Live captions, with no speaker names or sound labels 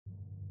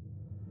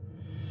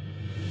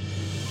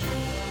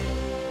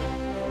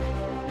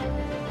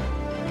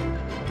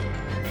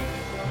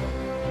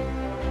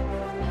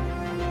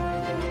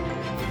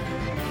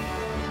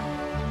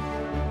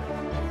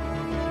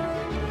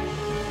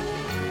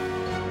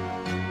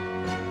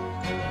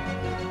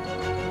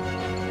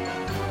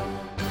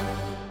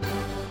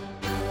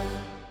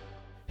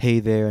Hey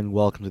there, and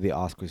welcome to the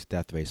Oscars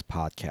Death Race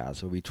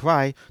podcast, where we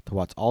try to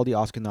watch all the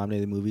Oscar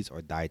nominated movies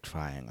or die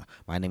trying.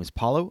 My name is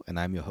Paulo, and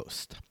I'm your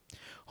host.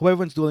 Hope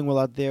everyone's doing well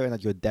out there and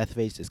that your death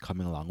race is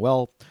coming along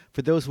well.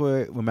 For those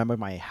who remember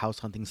my house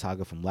hunting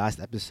saga from last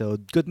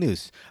episode, good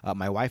news.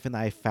 My wife and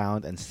I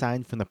found and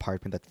signed for an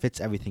apartment that fits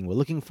everything we're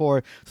looking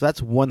for, so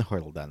that's one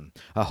hurdle done.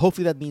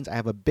 Hopefully that means I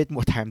have a bit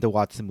more time to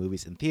watch some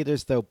movies in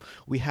theaters, though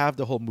we have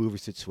the whole movie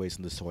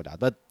situation to sort out,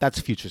 but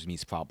that's future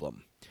me's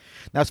problem.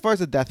 Now, as far as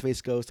the death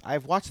race goes,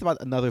 I've watched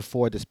about another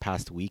 4 this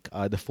past week.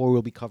 The 4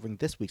 we'll be covering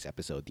this week's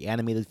episode, the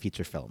animated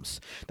feature films.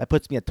 That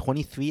puts me at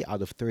 23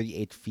 out of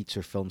 38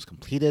 feature films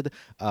completed,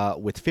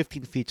 with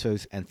 15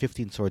 features and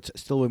 15 shorts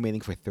still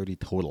remaining for 30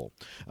 total.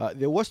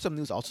 There was some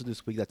news also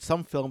this week that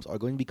some films are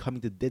going to be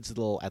coming to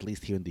digital, at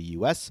least here in the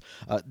US.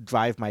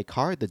 Drive My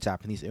Car, the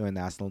Japanese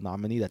international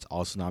nominee that's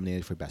also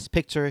nominated for Best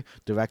Picture,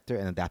 Director,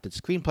 and Adapted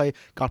Screenplay,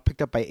 got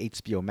picked up by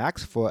HBO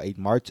Max for a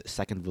March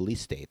 2nd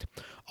release date.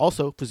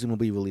 Also,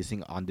 presumably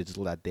releasing on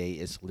digital that day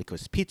is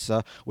Licorice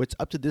Pizza, which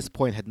up to this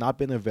point had not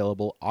been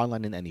available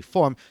online in any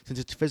form since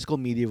its physical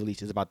media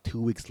release is about 2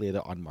 weeks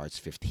later on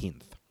March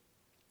 15th.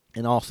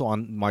 And also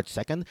on March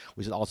 2nd,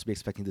 we should also be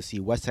expecting to see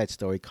West Side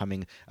Story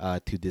coming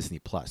to Disney+.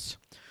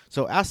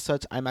 So as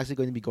such, I'm actually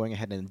going to be going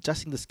ahead and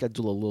adjusting the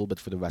schedule a little bit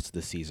for the rest of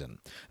the season.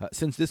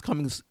 Since this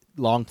coming is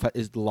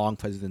the long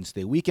President's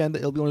Day weekend,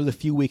 it'll be one of the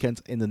few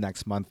weekends in the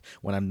next month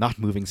when I'm not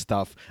moving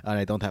stuff and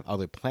I don't have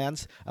other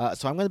plans.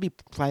 So I'm going to be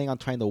planning on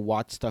trying to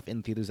watch stuff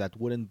in theaters that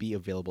wouldn't be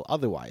available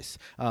otherwise.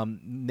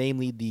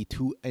 Namely the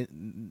two,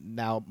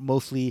 now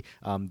mostly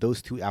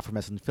those two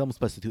Afro-American films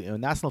plus the two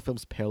international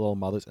films, Parallel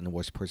Mothers and The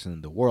Worst Person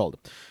in the World.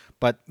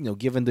 But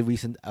given the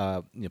recent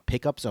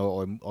pickups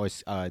or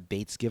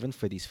dates given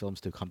for these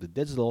films to come to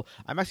digital,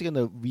 I'm actually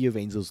going to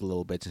rearrange those a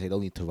little bit since I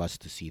don't need to rush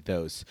to see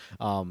those.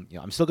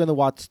 I'm still going to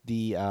watch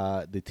the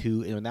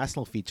two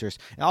international features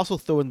and also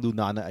throw in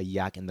Lunana, a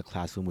Yak in the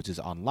Classroom, which is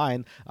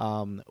online,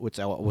 which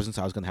I wasn't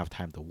sure I was going to have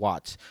time to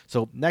watch.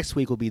 So next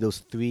week will be those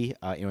three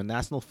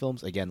international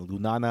films. Again,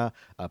 Lunana,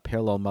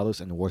 Parallel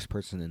Mothers, and The Worst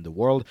Person in the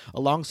World,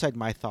 alongside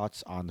my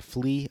thoughts on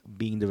Flea,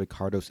 Being the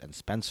Ricardos, and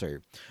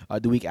Spencer.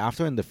 The week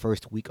after, in the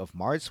first week of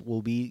March,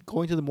 we'll be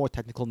going to the more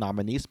technical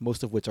nominees,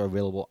 most of which are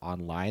available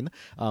online,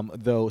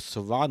 though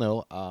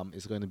Serrano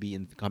is going to be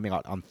coming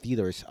out on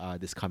theaters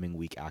this coming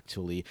week,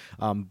 actually.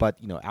 But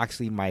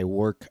actually my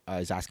work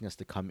is asking us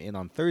to come in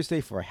on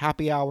Thursday for a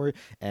happy hour,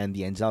 and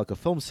the Angelica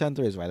Film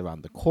Center is right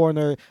around the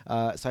corner,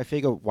 so I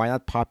figure why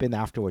not pop in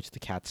afterwards to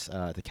catch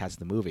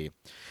the movie.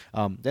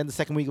 Then the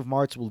second week of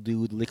March, we'll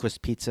do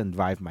Licorice Pizza and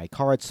Drive My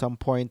Car at some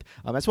point,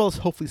 as well as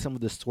hopefully some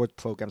of the short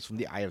programs from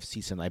the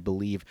IFC, and I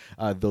believe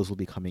those will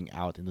be coming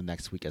out in the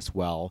next week as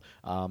well.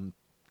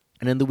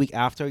 And then the week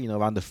after,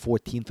 around the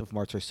 14th of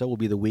March or so, will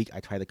be the week I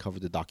try to cover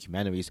the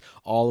documentaries,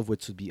 all of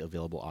which would be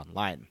available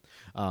online.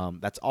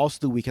 That's also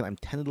the weekend I'm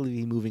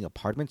tentatively moving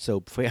apartment, so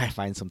pray I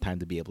find some time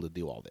to be able to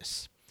do all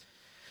this.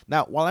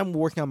 Now, while I'm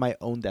working on my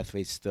own death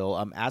race still,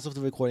 as of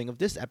the recording of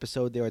this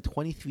episode, there are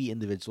 23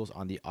 individuals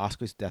on the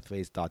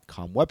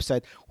OscarsDeathRace.com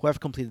website who have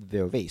completed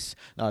their race,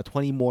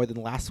 20 more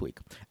than last week.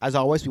 As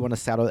always, we want to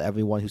shout out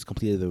everyone who's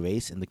completed the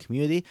race in the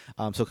community,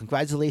 so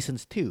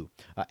congratulations to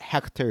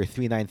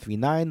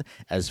Hector3939,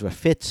 Ezra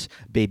Fitz,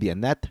 Baby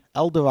Annette,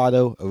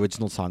 Eldorado,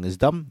 Original Song is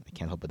Dumb, I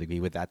can't help but agree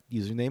with that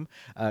username,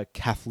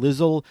 Kath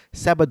Lizzle,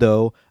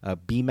 Sebado,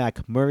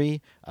 BMac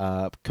Murray,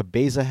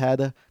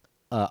 Cabezahead,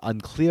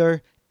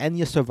 Unclear,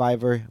 Enya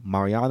Survivor,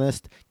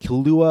 Marianist,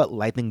 Kilua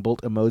Lightning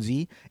Bolt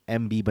Emoji,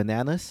 MB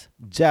Bananas,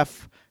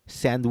 Jeff,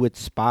 Sandwich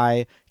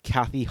Spy,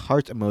 Kathy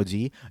Heart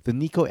Emoji, the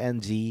Nico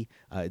NG,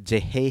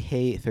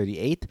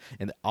 Jehehe38,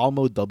 and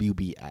Almo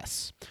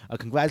WBS.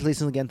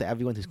 Congratulations again to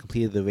everyone who's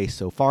completed the race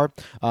so far.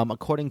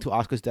 According to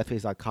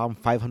OscarsDeathRace.com,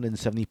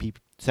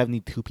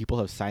 572 people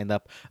have signed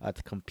up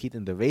to compete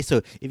in the race.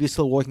 So if you're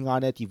still working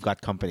on it, you've got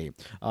company.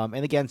 And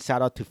again,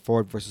 shout out to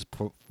Ford versus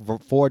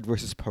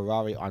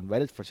Ferrari on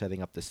Reddit for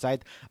setting up the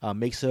site.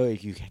 Make sure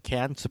if you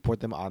can support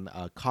them on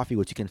Coffee,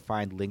 which you can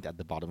find linked at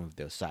the bottom of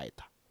their site.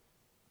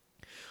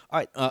 All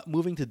right,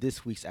 moving to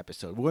this week's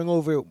episode. We're going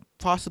over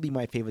possibly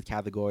my favorite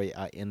category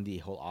in the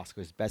whole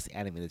Oscars, Best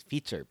Animated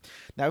Feature.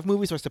 Now, if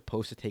movies are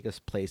supposed to take us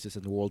places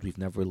in the world we've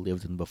never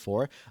lived in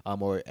before,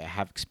 or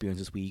have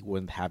experiences we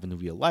wouldn't have in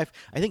real life,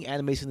 I think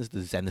animation is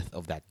the zenith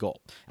of that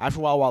goal. After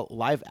a while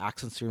live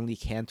action certainly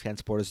can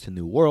transport us to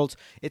new worlds,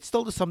 it's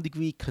still to some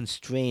degree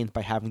constrained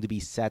by having to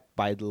be set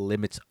by the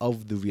limits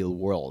of the real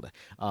world.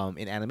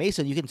 In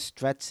animation, you can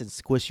stretch and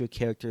squish your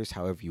characters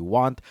however you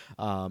want.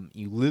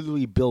 You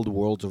literally build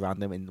worlds around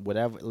them in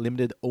whatever,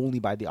 limited only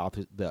by the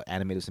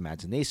animator's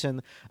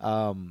imagination.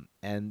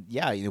 And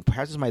yeah,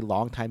 perhaps it's my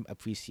longtime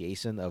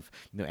appreciation of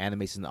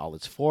animation in all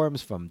its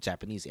forms, from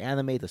Japanese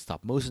anime to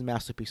stop motion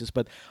masterpieces.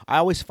 But I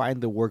always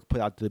find the work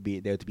put out to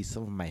be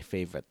some of my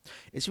favorite.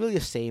 It's really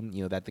a shame,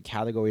 that the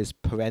category is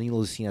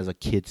perennially seen as a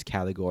kids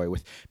category,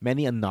 with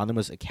many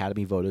anonymous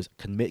Academy voters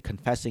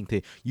confessing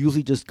to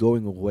usually just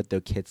going with what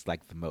their kids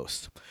like the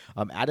most.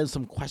 Added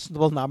some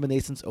questionable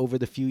nominations over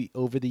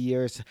the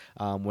years,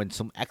 when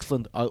some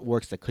excellent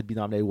artworks that could be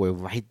nominated were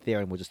right there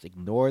and were just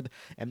ignored.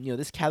 And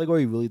this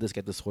category really does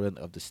get the short end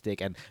of the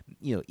stick, and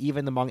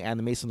even among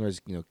animationers,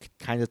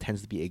 kind of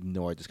tends to be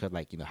ignored just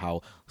because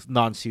how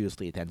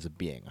non-seriously it ends up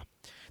being.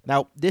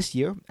 Now, this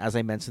year, as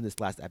I mentioned this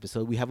last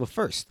episode, we have a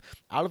first.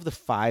 Out of the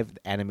 5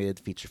 animated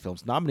feature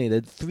films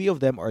nominated, 3 of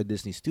them are a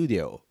Disney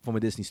studio.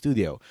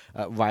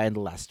 Raya and the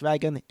Last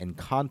Dragon,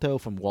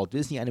 Encanto from Walt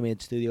Disney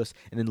Animated Studios,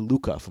 and then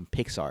Luca from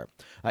Pixar.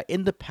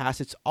 In the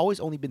past, it's always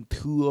only been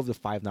 2 of the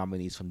 5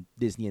 nominees from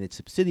Disney and its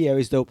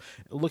subsidiaries, though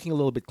looking a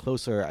little bit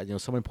closer,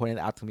 someone pointed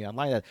out to me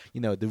online that,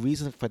 the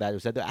reason for that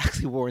was that there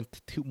actually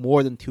weren't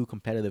more than 2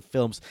 competitive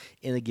films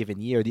in a given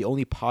year, the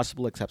only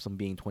possible exception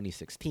being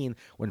 2016,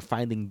 when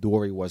Finding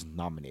Dory was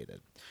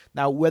nominated.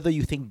 Now, whether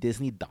you think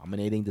Disney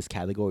dominating this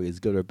category is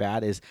good or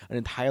bad is an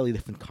entirely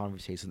different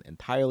conversation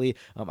entirely.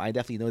 I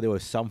definitely know there were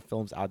some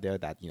films out there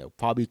that,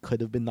 probably could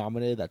have been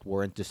nominated that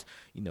weren't just,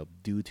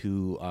 due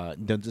to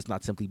just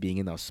not simply being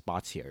in those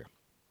spots here.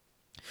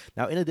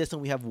 Now, in addition,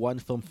 we have one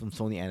film from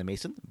Sony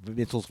Animation,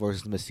 Mitchell's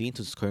vs. the Machines,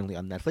 which is currently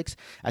on Netflix,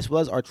 as well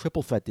as our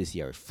triple threat this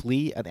year,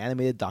 Flea, an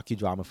animated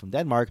docudrama from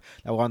Denmark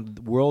that won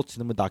the World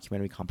Cinema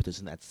Documentary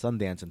Competition at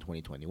Sundance in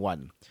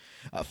 2021.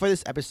 For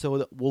this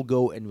episode, we'll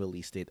go in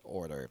release date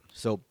order.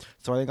 So,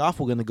 starting off,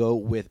 we're going to go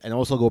with, and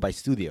also go by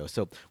studio.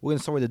 So, we're going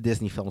to start with the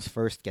Disney films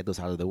first, get those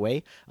out of the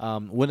way.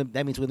 That means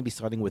we're going to be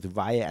starting with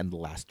Raya and the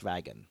Last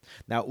Dragon.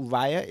 Now,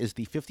 Raya is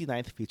the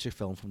 59th feature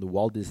film from the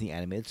Walt Disney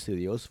Animated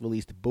Studios,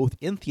 released both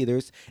in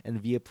theaters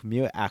and via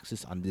Premiere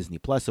Access on Disney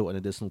Plus, so an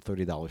additional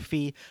 $30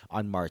 fee,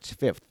 on March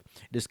 5th.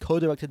 It is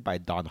co-directed by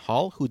Don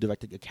Hall, who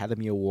directed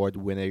Academy Award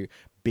winner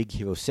Big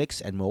Hero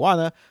 6 and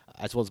Moana,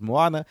 as well as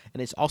Moana,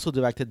 and it's also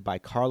directed by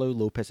Carlo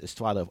Lopez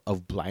Estrada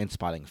of Blind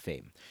Spotting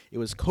fame. It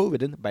was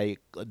co-written by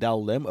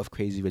Adele Lim of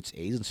Crazy Rich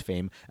Asians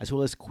fame, as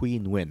well as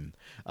Queen Win.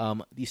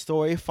 The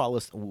story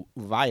follows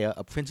Raya,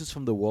 a princess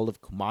from the world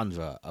of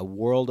Kumandra, a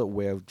world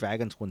where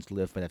dragons once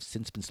lived but have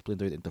since been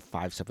splintered into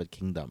 5 separate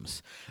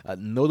kingdoms.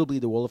 Notably,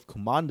 the world of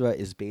Kumandra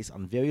is based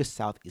on various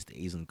Southeast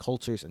Asian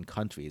cultures and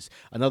countries,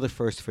 another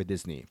first for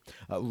Disney.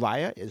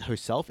 Raya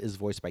herself is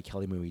voiced by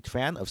Kelly Marie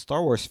Tran of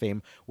Star Wars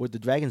fame, with the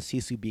dragon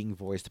Sisu being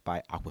voiced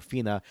by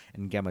Awkwafina,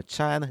 and Gemma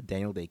Chan,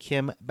 Daniel Day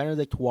Kim,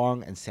 Benedict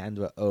Wong, and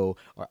Sandra Oh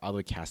are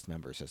other cast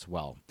members as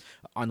well.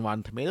 On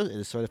Rotten Tomatoes, it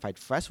is certified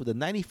fresh with a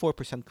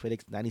 94%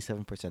 critics,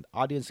 97%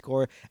 audience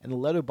score, and the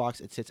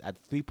Letterboxd it sits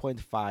at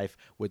 3.5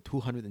 with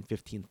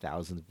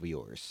 215,000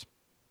 viewers.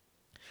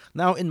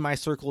 Now, in my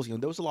circles,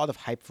 there was a lot of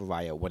hype for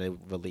Raya when it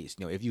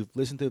released. If you've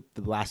listened to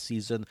the last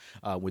season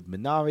with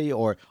Minari,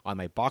 or on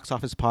my box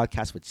office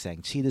podcast with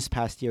Shang-Chi this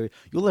past year,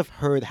 you'll have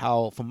heard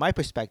how, from my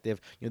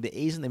perspective, the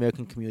Asian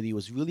American community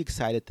was really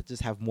excited to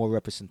just have more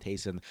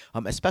representation,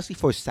 especially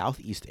for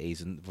Southeast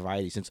Asian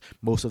variety, since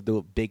most of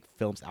the big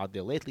films out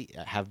there lately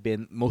have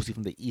been mostly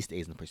from the East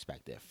Asian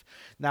perspective.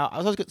 Now,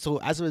 so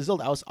as a result,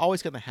 I was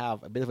always going to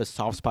have a bit of a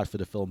soft spot for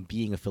the film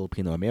being a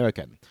Filipino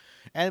American.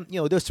 And,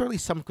 there's certainly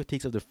some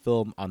critiques of the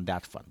film on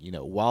that front.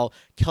 While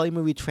Kelly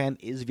Marie Tran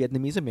is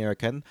Vietnamese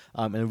American,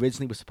 and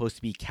originally was supposed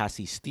to be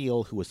Cassie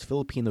Steele, who was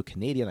Filipino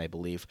Canadian, I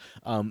believe,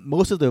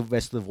 most of the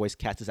rest of the voice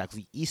cast is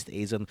actually East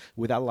Asian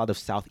without a lot of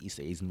Southeast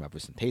Asian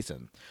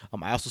representation.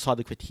 I also saw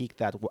the critique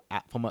that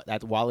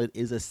that while it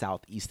is a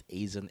Southeast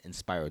Asian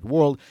inspired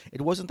world,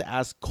 it wasn't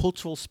as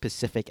cultural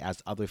specific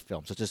as other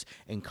films, such as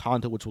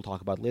Encanto, which we'll talk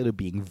about later,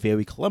 being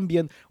very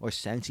Colombian, or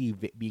Shang-Chi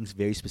being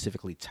very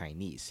specifically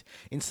Chinese.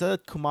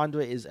 Instead, Kumandra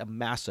is a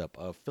mashup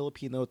of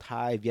Filipino,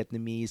 Thai,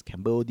 Vietnamese,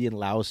 Cambodian,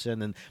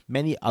 Laotian, and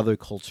many other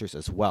cultures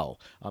as well.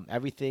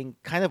 Everything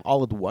kind of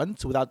all at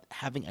once without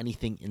having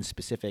anything in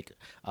specific.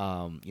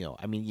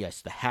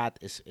 Yes, the hat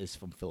is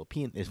from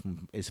Filipino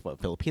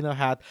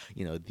hat.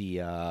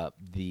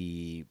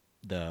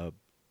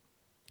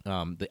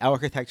 The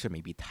architecture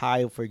may be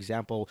Thai, for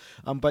example,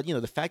 but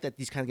the fact that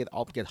these kind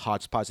of get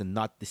hotspots and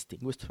not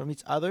distinguished from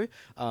each other,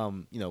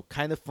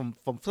 kind of from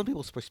some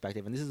people's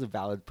perspective, and this is a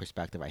valid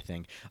perspective, I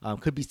think,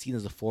 could be seen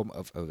as a form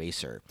of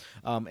erasure.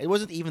 It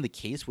wasn't even the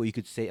case where you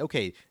could say,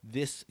 okay,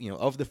 this,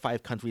 of the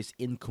 5 countries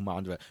in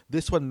Kumandra,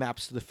 this one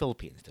maps to the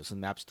Philippines, this one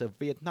maps to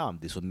Vietnam,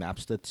 this one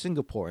maps to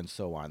Singapore, and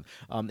so on.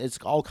 It's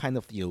all kind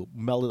of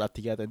melded up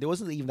together. There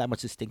wasn't even that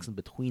much distinction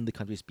between the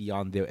countries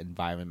beyond their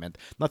environment,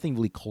 nothing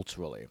really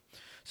culturally.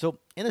 So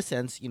in a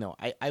sense,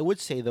 I would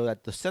say though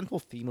that the central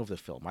theme of the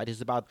film, right,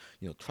 is about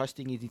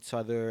trusting in each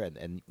other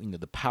and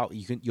the power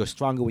you're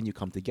stronger when you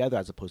come together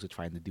as opposed to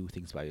trying to do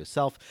things by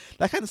yourself.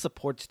 That kind of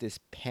supports this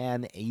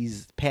pan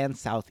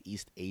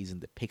Southeast Asian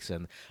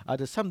depiction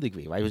to some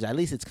degree, right? Which at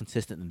least it's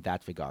consistent in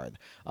that regard.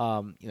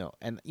 I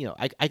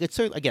could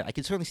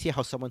certainly see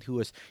how someone who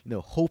was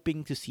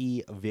hoping to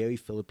see a very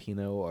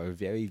Filipino or a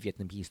very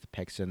Vietnamese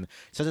depiction,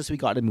 such as we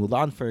got in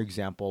Mulan, for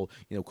example,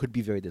 could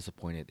be very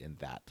disappointed in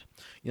that.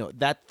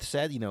 That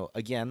said,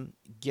 again,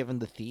 given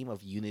the theme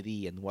of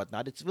unity and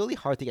whatnot, it's really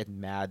hard to get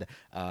mad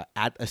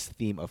at a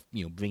theme of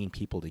bringing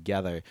people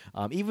together.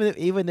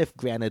 Even if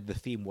granted the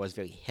theme was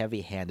very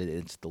heavy-handed in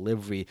its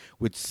delivery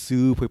with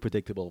super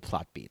predictable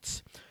plot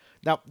beats.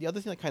 Now, the other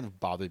thing that kind of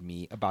bothered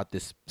me about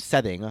this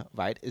setting,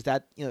 right, is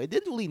that, it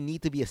didn't really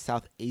need to be a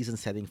South Asian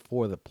setting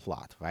for the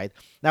plot, right?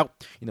 Now,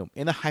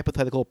 in a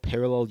hypothetical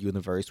parallel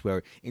universe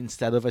where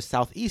instead of a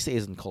Southeast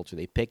Asian culture,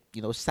 they picked,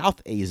 South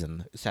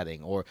Asian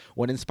setting or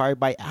one inspired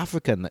by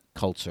African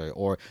culture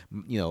like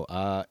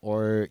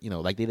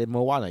they did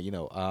Moana,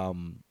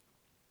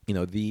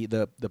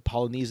 the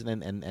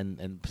Polynesian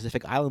and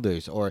Pacific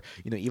Islanders, or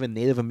even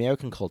Native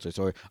American cultures,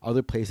 or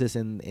other places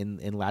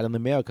in Latin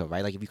America,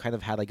 right? Like if you kind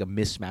of had like a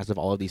mismatch of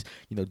all of these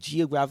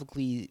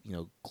geographically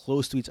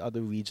close to each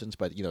other regions,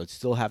 but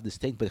still have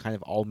distinct, but kind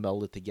of all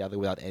melded together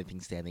without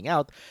anything standing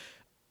out.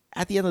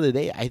 At the end of the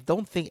day, I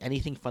don't think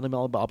anything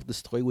fundamental about the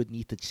story would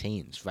need to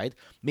change, right?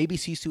 Maybe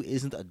Sisu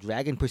isn't a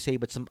dragon per se,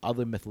 but some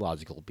other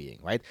mythological being,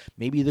 right?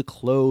 Maybe the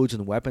clothes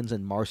and weapons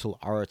and martial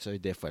arts are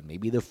different.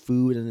 Maybe the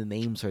food and the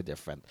names are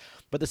different.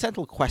 But the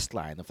central quest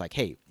line of like,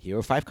 hey, here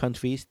are 5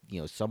 countries,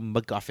 some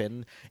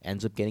MacGuffin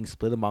ends up getting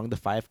split among the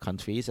 5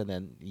 countries, and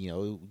then,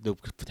 the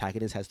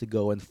protagonist has to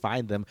go and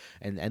find them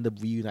and end up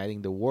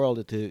reuniting the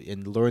world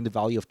and learn the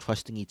value of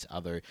trusting each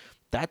other.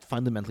 That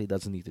fundamentally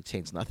doesn't need to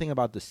change. Nothing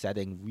about the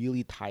setting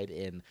really tied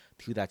in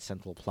to that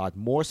central plot,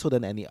 more so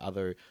than any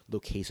other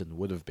location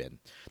would have been.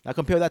 Now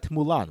compare that to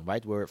Mulan,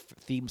 right, where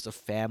themes of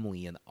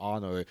family and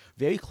honor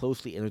very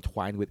closely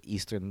intertwined with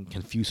Eastern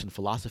Confucian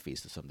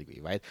philosophies to some degree,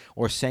 right?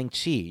 Or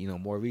Shang-Chi,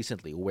 more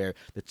recently, where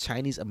the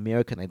Chinese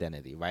American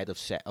identity, right,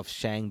 of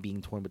Shang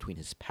being torn between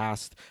his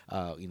past,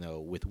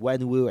 with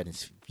Wenwu and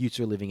his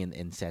future living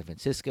in San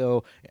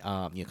Francisco,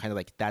 kind of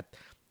like that.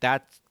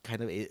 That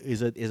kind of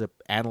is a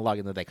analog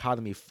in the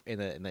dichotomy in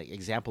an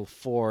example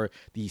for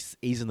the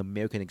Asian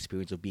American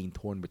experience of being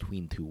torn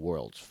between two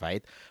worlds,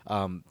 right?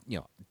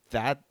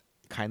 That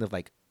kind of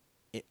like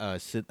of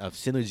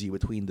synergy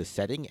between the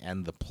setting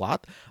and the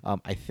plot,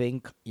 I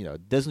think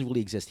doesn't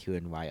really exist here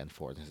in Raya.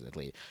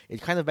 Unfortunately,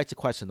 it kind of begs the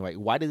question, right?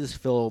 Why did this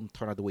film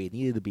turn out the way it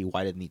needed to be?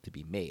 Why did it need to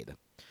be made?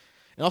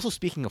 And also,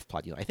 speaking of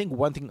plot, I think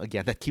one thing,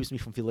 again, that keeps me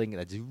from feeling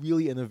that's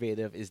really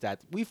innovative is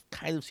that we've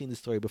kind of seen this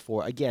story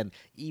before, again,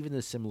 even in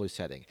a similar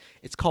setting.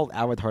 It's called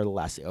Avatar: The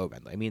Last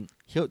Airbender. I mean,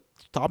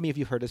 stop me if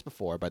you've heard this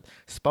before, but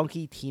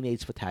spunky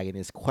teenage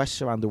protagonist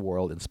quests around the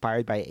world,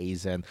 inspired by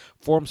Aizen,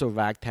 forms a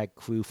ragtag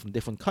crew from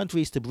different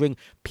countries to bring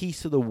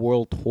peace to the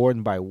world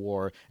torn by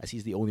war, as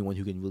he's the only one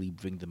who can really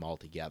bring them all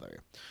together.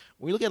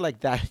 When we look at it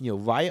like that,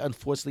 Raya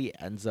unfortunately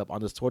ends up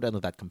on the short end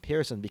of that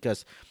comparison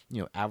because,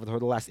 Avatar: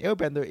 The Last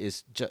Airbender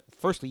is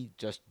firstly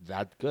just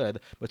that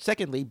good, but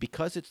secondly,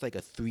 because it's like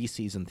a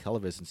 3-season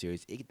television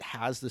series, it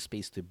has the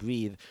space to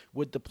breathe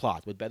with the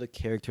plot, with better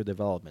character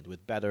development,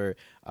 with better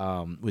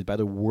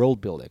world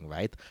building,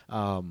 right?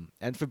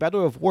 And for better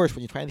or worse,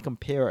 when you're trying to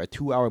compare a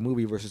 2-hour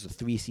movie versus a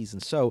 3-season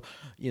show,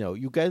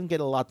 you can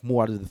get a lot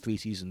more out of the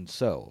 3-season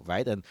show,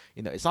 right? And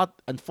it's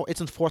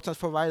unfortunate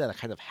for Raya that I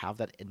kind of have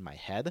that in my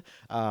head.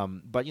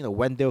 But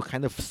when they're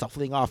kind of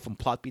shuffling off from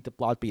plot beat to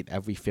plot beat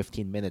every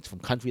 15 minutes from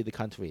country to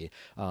country,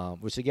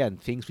 which again,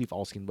 things we've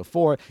all seen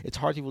before, it's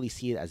hard to really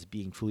see it as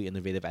being truly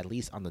innovative, at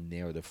least on the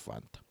narrative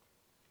front.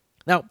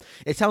 Now,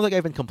 it sounds like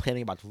I've been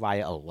complaining about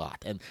Raya a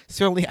lot, and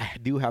certainly I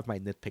do have my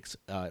nitpicks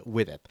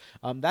with it.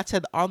 That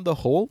said, on the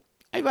whole,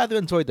 I rather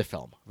enjoyed the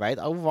film, right?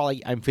 Overall,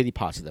 I'm pretty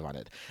positive on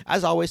it.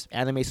 As always,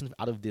 animation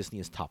out of Disney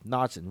is top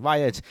notch, and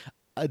Raya,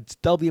 it's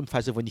doubly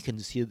impressive when you can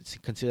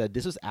consider that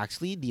this was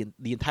actually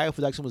the entire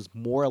production was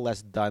more or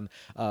less done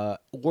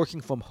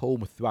working from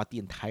home throughout the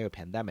entire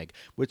pandemic,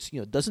 which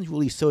doesn't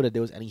really show that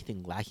there was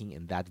anything lacking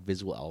in that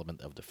visual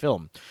element of the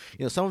film.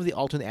 Some of the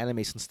alternate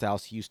animation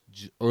styles used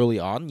early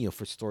on,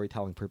 for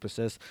storytelling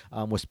purposes,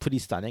 was pretty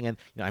stunning, and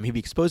I may be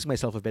exposing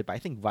myself a bit, but I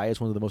think Raya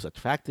is one of the most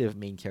attractive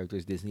main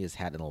characters Disney has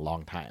had in a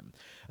long time.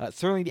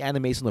 Certainly, the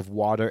animation of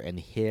water and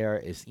hair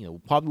is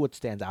probably what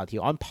stands out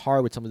here, on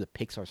par with some of the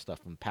Pixar stuff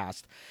from the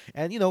past.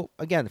 And,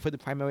 again, for the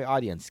primary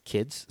audience,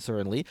 kids,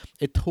 certainly,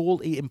 it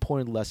told an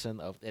important lesson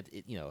of,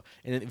 in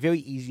a very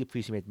easy to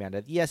appreciate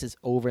manner that, yes, it's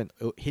over and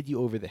hit you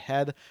over the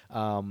head,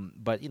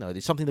 but,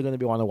 it's something they're going to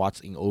be want to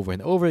watch over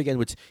and over again,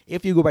 which,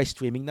 if you go by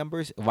streaming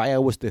numbers,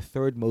 Raya was the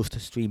 3rd most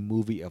streamed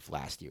movie of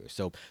last year,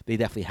 so they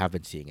definitely have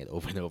been seeing it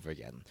over and over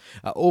again.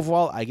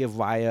 Overall, I give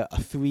Raya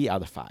a 3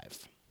 out of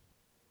 5.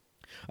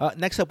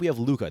 Next up, we have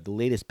Luca, the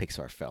latest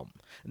Pixar film.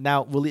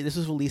 Now, this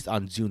was released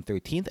on June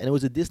 13th, and it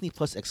was a Disney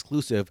Plus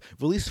exclusive,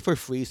 released for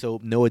free, so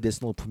no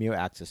additional premiere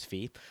access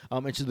fee.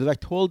 It's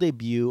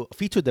a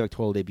featured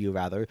directorial debut,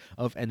 rather,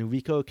 of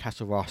Enrico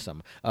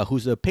Casarossam,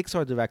 who's a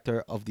Pixar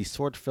director of the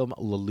short film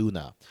La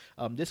Luna.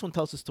 This one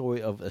tells the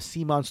story of a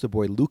sea monster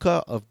boy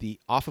Luca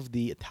off of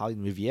the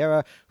Italian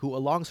Riviera, who,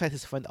 alongside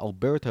his friend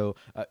Alberto,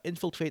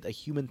 infiltrate a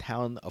human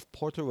town of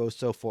Porto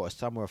Rosso for a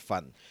summer of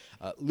fun.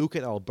 Luca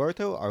and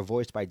Alberto are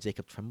voiced by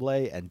Jacob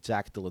Tremblay and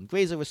Jack Dylan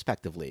Grazer,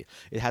 respectively.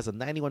 It has a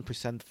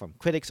 91% from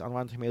critics on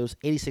Rotten Tomatoes,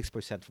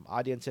 86% from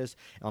audiences,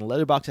 and on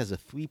Letterboxd has a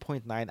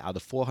 3.9 out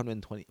of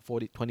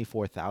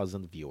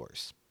 424,000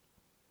 viewers.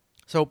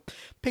 So,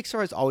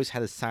 Pixar has always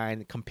had a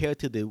sign, compared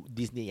to the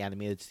Disney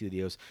animated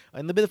studios,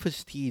 and a bit of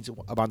prestige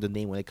around the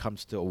name when it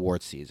comes to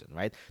award season,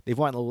 right? They've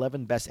won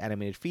 11 Best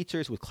Animated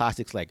Features with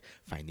classics like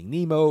Finding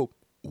Nemo,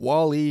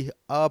 Wall-E,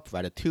 Up,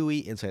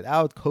 Ratatouille, Inside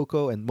Out,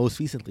 Coco, and most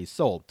recently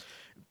Soul.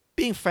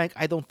 Being frank,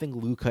 I don't think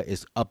Luca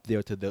is up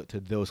there to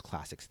those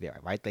classics there,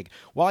 right? Like,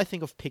 while I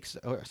think of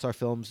Pixar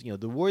films,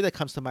 the word that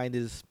comes to mind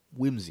is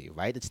whimsy,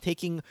 right? It's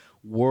taking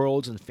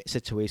worlds and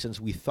situations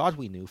we thought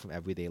we knew from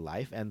everyday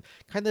life and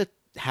kind of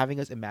having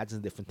us imagine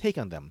a different take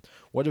on them.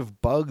 What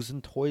if bugs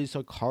and toys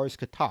or cars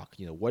could talk?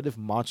 What if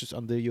monsters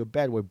under your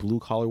bed were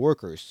blue-collar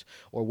workers?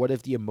 Or what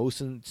if the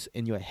emotions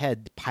in your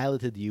head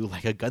piloted you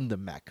like a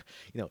Gundam mech?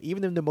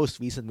 Even in the most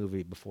recent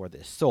movie before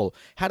this, Soul,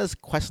 had us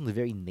question the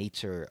very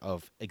nature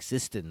of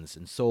existence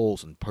and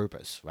souls and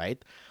purpose,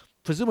 right?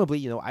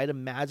 Presumably, I'd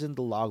imagine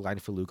the log line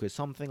for Luca is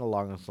something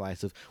along those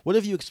lines of, what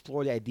if you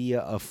explore the idea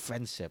of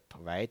friendship,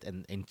 right,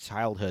 and in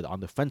childhood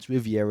on the French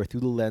Riviera through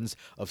the lens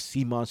of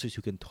sea monsters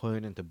who can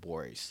turn into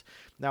boys?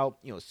 Now,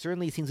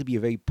 certainly it seems to be a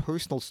very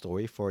personal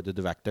story for the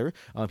director.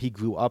 He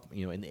grew up,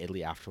 in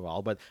Italy after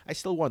all, but I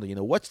still wonder,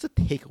 what's the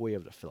takeaway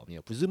of the film?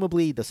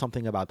 Presumably there's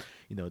something about,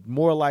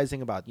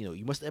 moralizing about,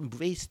 you must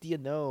embrace the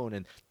unknown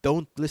and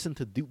don't listen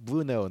to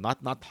Bruno,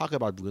 not talk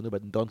about Bruno,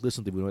 but don't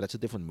listen to Bruno. That's a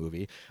different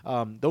movie.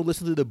 Don't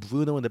listen to the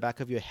Bruno in the back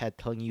of your head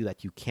telling you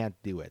that you can't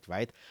do it,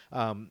 right?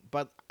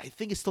 But I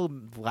think it's still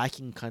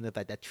lacking kind of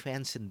that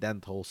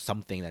transcendental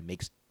something that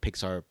makes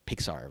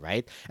Pixar,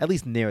 right? At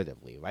least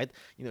narratively, right?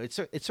 It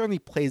certainly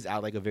plays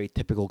out like a very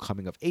typical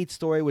coming of age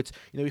story, which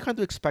we kind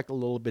of expect a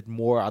little bit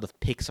more out of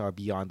Pixar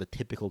beyond the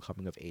typical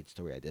coming of age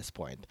story at this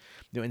point.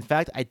 In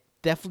fact, I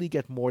definitely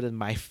get more than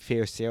my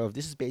fair share of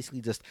this. Is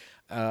basically just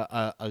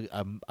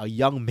a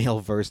young male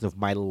version of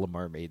My Little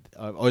Mermaid,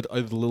 or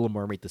The Little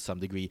Mermaid to some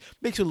degree,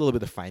 makes you a little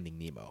bit of Finding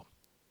Nemo.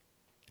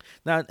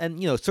 Now,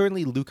 and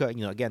certainly Luca,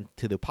 again,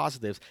 to the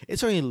positives, it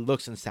certainly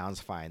looks and sounds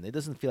fine. It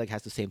doesn't feel like it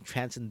has the same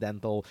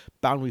transcendental,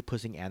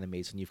 boundary-pushing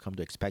animation you've come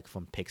to expect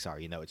from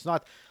Pixar. It's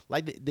not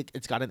like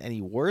it's gotten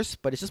any worse,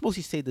 but it's just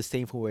mostly stayed the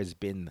same from where it's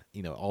been,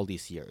 all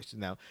these years.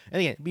 And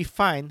again, it'd be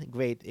fine,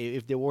 great,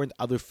 if there weren't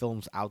other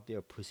films out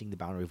there pushing the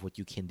boundary of what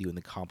you can do and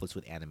accomplish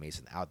with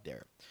animation out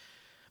there.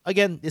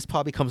 Again, this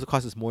probably comes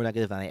across as more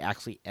negative than I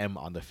actually am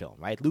on the film,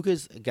 right?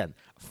 Luca's, again,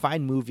 a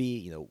fine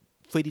movie,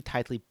 pretty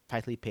tightly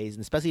paced,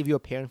 and especially if you're a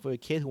parent for a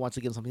kid who wants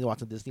to get something to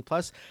watch on Disney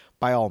Plus,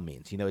 by all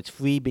means, it's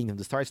free. Being from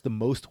the start, it's the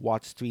most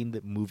watched streamed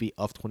movie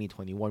of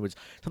 2021, which is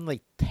something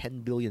like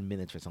 10 billion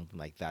minutes or something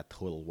like that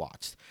total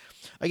watched.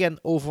 Again,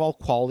 overall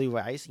quality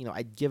wise,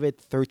 I'd give it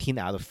 13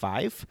 out of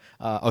 5,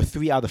 or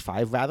 3 out of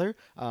 5 rather.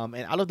 And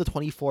out of the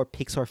 24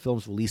 Pixar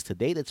films released to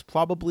date, it's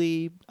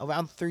probably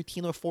around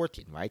 13 or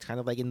 14, right? It's kind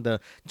of like in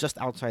the just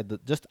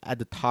at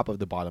the top of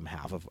the bottom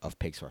half of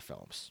Pixar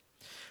films.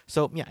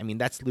 So, yeah,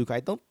 that's Luca.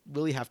 I don't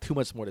really have too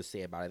much more to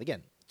say about it.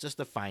 Again, just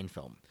a fine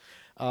film.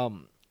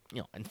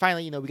 And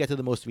finally, we get to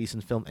the most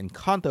recent film,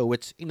 Encanto,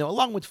 which,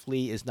 along with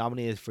Flea, is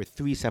nominated for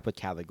 3 separate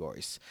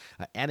categories.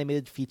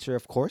 Animated feature,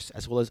 of course,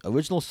 as well as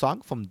original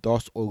song from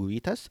Dos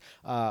Oruguitas,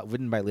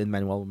 written by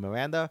Lin-Manuel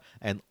Miranda,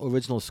 and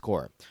original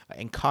score.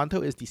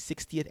 Encanto is the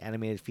 60th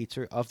animated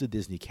feature of the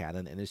Disney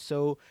canon, and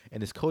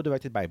is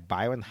co-directed by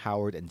Byron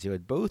Howard and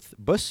Jared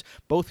Bush,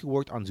 both who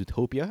worked on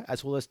Zootopia,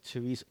 as well as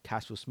Therese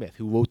Castro-Smith,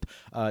 who wrote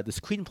the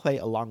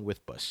screenplay along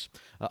with Bush.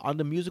 On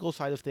the musical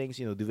side of things,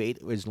 the 8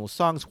 original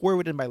songs were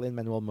written by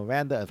Lin-Manuel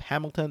Miranda of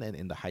Hamilton and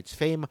In the Heights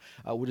fame,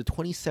 with a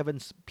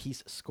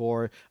 27-piece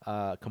score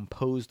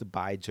composed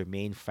by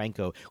Germaine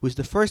Franco, who is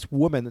the first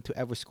woman to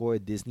ever score a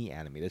Disney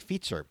animated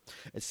feature.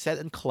 It's set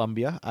in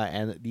Colombia,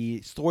 and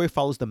the story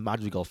follows the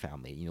Madrigal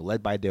family,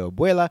 led by their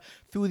abuela,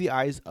 through the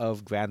eyes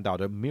of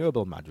granddaughter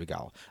Mirabel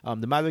Madrigal.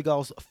 The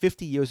Madrigals,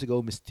 50 years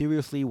ago,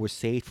 mysteriously were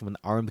saved from an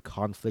armed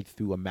conflict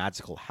through a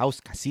magical house,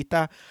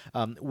 Casita.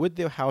 With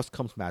their house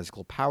comes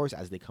magical powers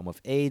as they come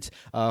of age,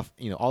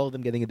 all of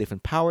them getting a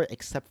different power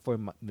except for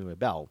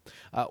Mirabel.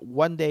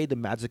 One day, the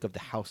magic of the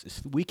house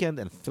is weakened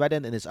and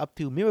threatened, and it's up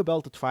to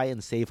Mirabel to try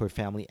and save her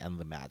family and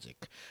the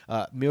magic.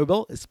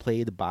 Mirabel is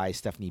played by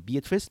Stephanie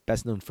Beatrice,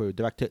 best known for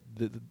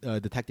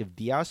Detective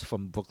Diaz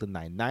from Brooklyn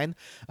Nine-Nine.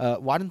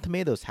 Rotten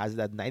Tomatoes has it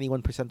at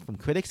 91% from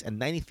critics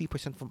and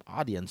 93% from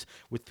audience,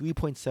 with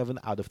 3.7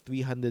 out of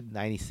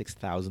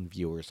 396,000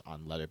 viewers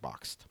on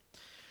Letterboxd.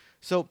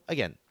 So,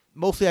 again,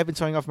 mostly I've been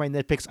starting off my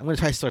nitpicks. I'm going to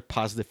try to start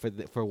positive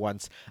for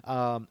once.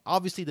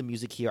 Obviously, the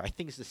music here I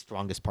think is the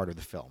strongest part of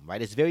the film.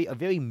 Right, it's a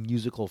very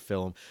musical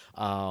film.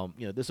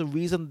 There's a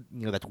reason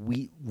that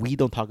we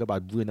don't talk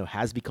about Bruno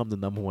has become the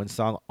number one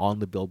song on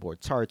the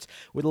Billboard charts,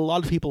 with a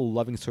lot of people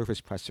loving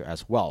Surface Pressure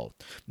as well.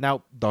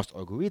 Now, Dos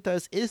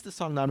Orguritas is the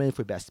song nominated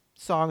for best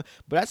song,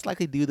 but that's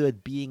likely due to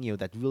it being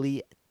that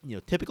really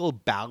typical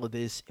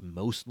balladist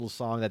emotional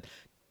song that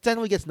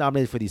generally gets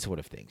nominated for these sort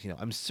of things.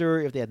 I'm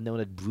sure if they had known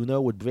that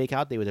Bruno would break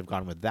out, they would have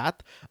gone with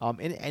that.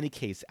 In any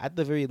case, at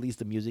the very least,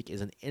 the music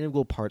is an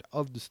integral part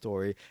of the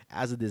story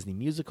as a Disney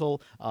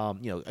musical.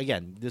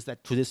 Again, there's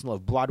that traditional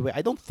of Broadway.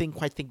 I don't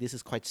quite think this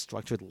is quite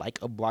structured like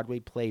a Broadway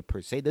play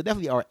per se. There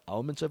definitely are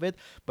elements of it,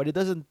 but it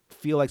doesn't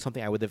feel like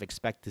something I would have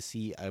expected to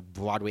see a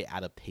Broadway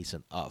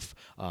adaptation of,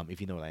 if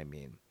you know what I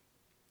mean.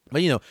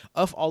 But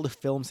of all the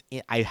films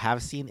I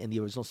have seen in the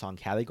original song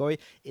category,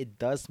 it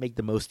does make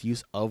the most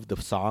use of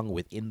the song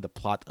within the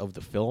plot of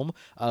the film.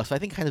 So I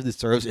think kind of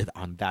deserves it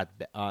on that,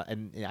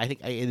 and I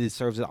think it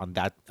deserves it on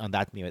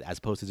that merit as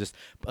opposed to just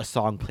a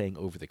song playing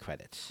over the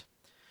credits.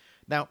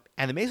 Now,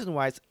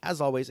 animation-wise,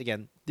 as always,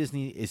 again,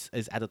 Disney is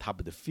at the top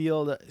of the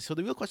field. So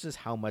the real question is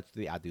how much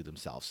do they outdo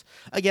themselves?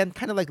 Again,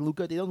 kind of like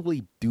Luca, they don't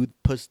really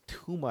push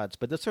too much,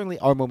 but there certainly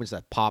are moments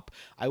that pop.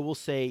 I will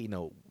say,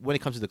 when it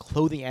comes to the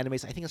clothing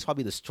animation, I think it's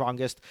probably the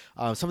strongest.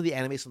 Some of the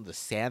animation of the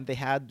sand they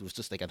had was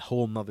just like a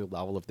whole nother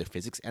level of the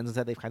physics engines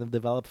that they've kind of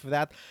developed for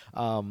that.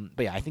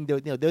 But yeah, I think there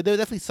are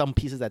definitely some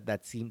pieces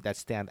that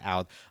stand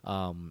out.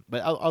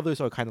 But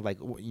others are kind of like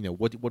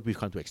what we've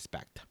come to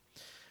expect.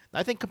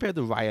 I think compared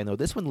to Raya, no,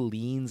 this one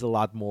leans a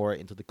lot more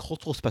into the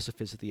cultural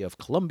specificity of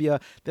Colombia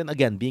than,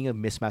 again, being a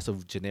mismatch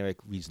of generic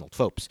regional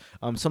tropes.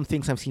 Some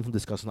things I've seen from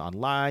discussion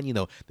online,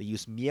 they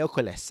use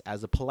miércoles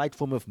as a polite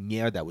form of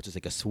mierda, which is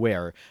like a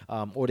swear,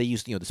 or they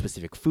use, the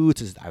specific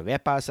foods, as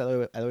arepas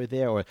that are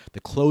there, or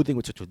the clothing,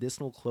 which is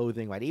traditional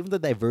clothing, right? Even the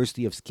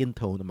diversity of skin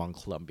tone among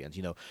Colombians,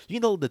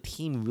 the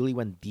team really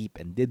went deep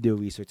and did their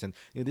research, and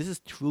this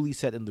is truly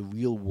set in the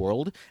real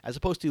world, as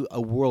opposed to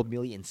a world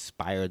merely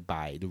inspired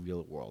by the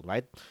real world,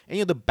 right?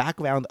 And the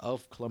background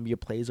of Colombia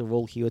plays a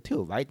role here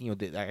too, right?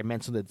 I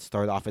mentioned that it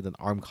started off with an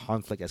armed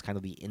conflict as kind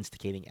of the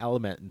instigating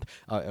element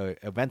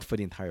event for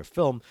the entire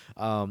film.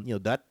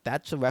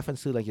 That's a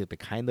reference to the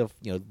kind of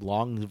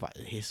long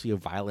history of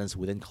violence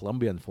within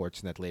Colombia,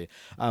 unfortunately,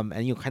 and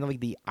kind of like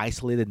the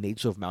isolated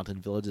nature of mountain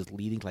villages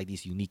leading to like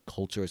these unique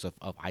cultures of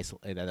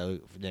that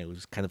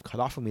are kind of cut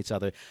off from each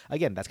other.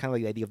 Again, that's kind of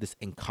like the idea of this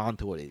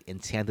Encanto, or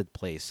enchanted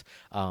place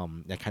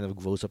that kind of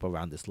grows up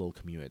around this little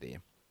community.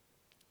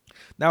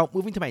 Now,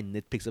 moving to my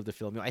nitpicks of the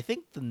film, I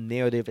think the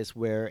narrative is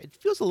where it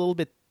feels a little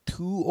bit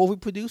too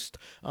overproduced,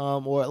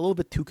 or a little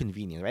bit too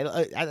convenient, right?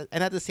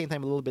 And at the same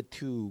time, a little bit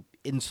too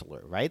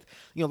insular, right?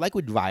 Like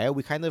with Raya,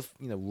 we kind of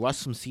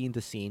rush from scene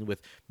to scene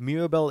with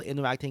Mirabel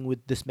interacting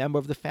with this member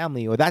of the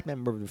family or that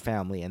member of the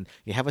family, and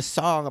you have a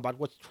song about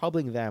what's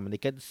troubling them, and they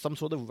get some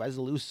sort of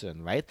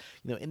resolution, right?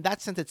 In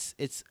that sense,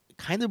 it's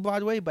kind of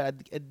Broadway, but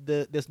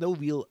there's no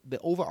real the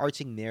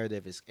overarching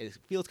narrative it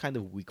feels kind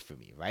of weak for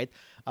me, right?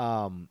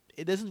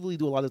 It doesn't really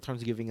do a lot of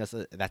terms of giving us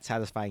that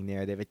satisfying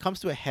narrative. It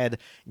comes to a head,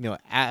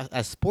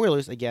 as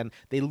spoilers again.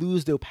 They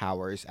lose their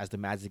powers as the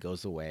magic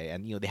goes away,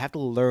 and they have to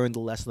learn the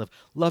lesson of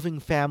loving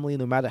family,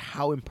 no matter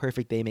how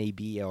imperfect they may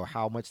be or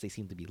how much they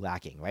seem to be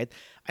lacking. Right?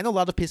 I know a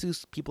lot of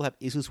people have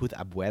issues with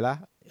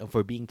Abuela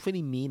for being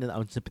pretty mean and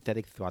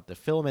unsympathetic throughout the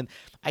film, and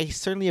I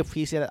certainly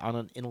appreciate it on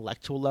an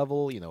intellectual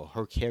level.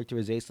 Her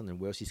characterization and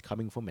where she's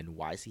coming from and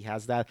why she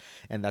has that,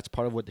 and that's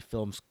part of what the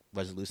film's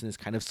resolution is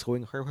kind of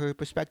showing her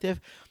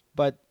perspective.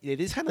 But it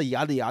is kind of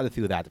yada yada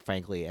through that,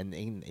 frankly, and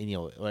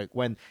like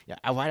when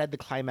right at the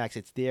climax,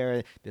 it's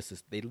there.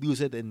 They lose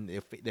it, and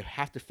they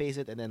have to face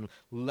it, and then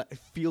it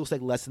feels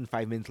like less than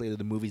 5 minutes later,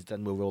 the movie's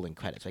done with rolling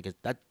credits. Like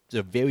that's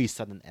a very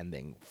sudden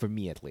ending for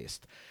me, at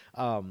least.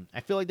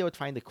 I feel like they were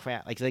trying to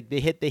cram, like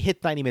they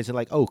hit 90 minutes and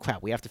like, oh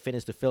crap, we have to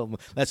finish the film.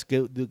 Let's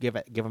give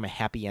them a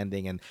happy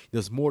ending, and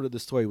there's more to the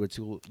story, which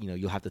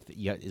you'll have to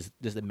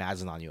just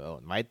imagine on your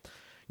own, right?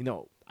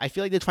 I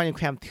feel like they're trying to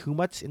cram too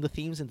much in the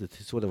themes into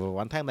sort of a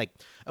runtime. Like,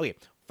 okay,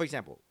 for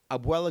example,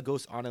 Abuela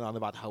goes on and on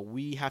about how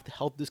we have to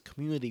help this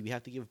community, we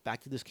have to give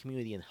back to this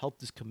community and help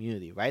this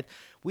community, right?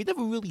 We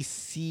never really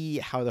see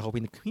how they're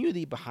helping the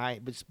community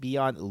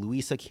beyond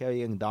Luisa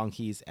carrying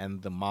donkeys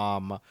and the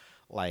mom,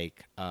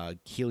 like,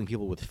 healing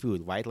people with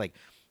food, right? Like,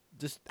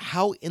 just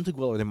how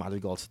integral are the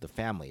madrigals to the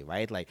family,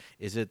 right? Like,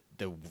 is it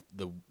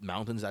the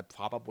mountains that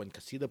pop up when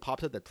Casita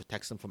pops up that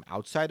protects them from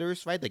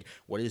outsiders, right? Like,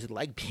 what is it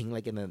like being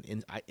like in an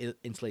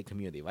insulated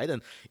community, right?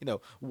 And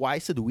why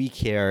should we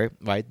care,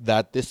 right,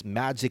 that this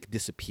magic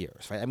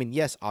disappears, right? I mean,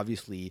 yes,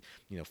 obviously,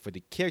 for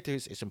the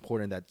characters, it's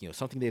important that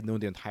something they've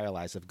known their entire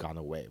lives have gone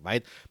away,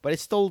 right? But I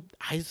still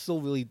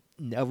really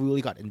never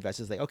really got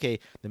invested. It's like, okay,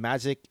 the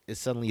magic is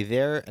suddenly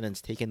there and then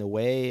it's taken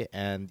away,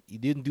 and you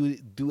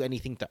didn't do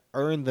anything to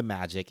earn the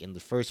magic in the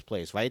first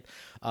place, right?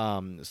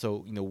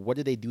 So what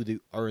did they do to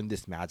earn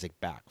this magic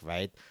back,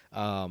 right?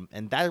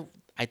 And that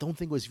I don't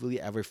think was really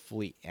ever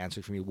fully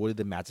answered for me. Where did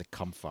the magic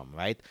come from,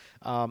 right?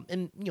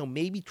 And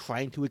maybe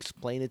trying to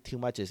explain it too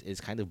much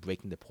is kind of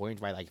breaking the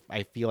point, right? Like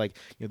I feel like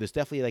there's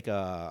definitely like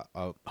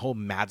a whole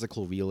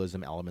magical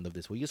realism element of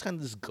this where you just kind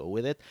of just go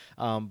with it.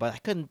 But I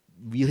couldn't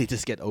really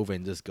just get over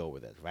and just go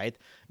with it, right?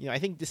 I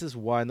think this is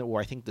one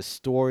where I think the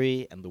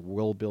story and the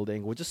world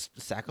building were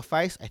just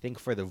sacrificed. I think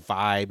for the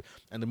vibe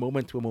and the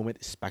moment to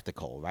moment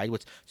spectacle, right?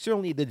 Which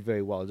certainly did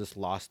very well, just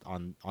lost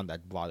on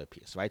that broader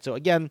piece, right? So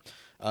again,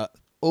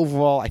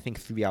 overall, I think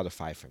 3 out of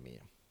 5 for me.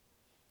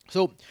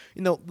 So,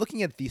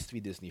 looking at these three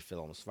Disney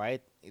films,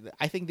 right?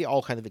 I think they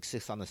all kind of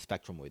exist on a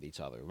spectrum with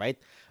each other, right?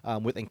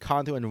 With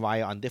Encanto and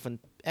Raya on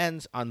different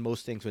ends on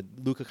most things, with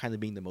Luca kind of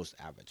being the most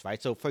average, right?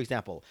 So, for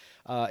example,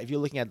 if you're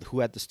looking at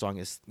who had the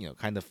strongest,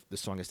 kind of the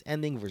strongest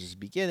ending versus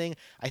beginning,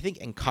 I think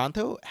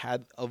Encanto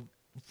had a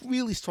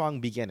really strong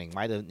beginning,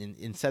 right?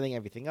 In setting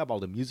everything up, all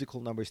the musical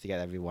numbers to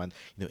get everyone,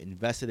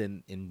 invested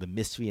in the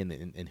mystery and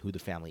in who the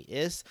family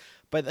is.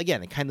 But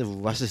again, it kind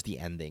of rushes the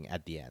ending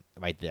at the end,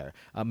 right there.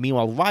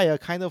 Meanwhile, Raya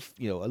kind of,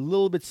 a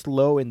little bit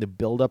slow in the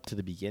build up to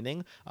the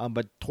beginning,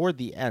 but toward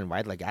the end,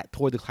 right? Like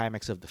toward the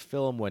climax of the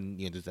film, when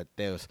there's that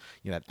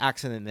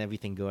accident and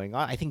everything going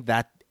on. I think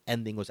that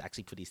ending was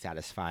actually pretty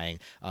satisfying,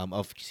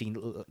 of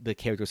seeing the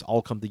characters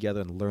all come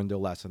together and learn their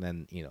lesson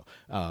and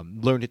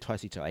learn to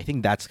trust each other. I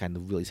think that's kind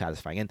of really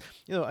satisfying. And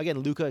again,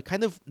 Luca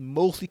kind of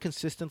mostly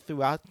consistent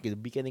throughout. The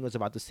beginning was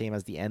about the same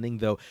as the ending,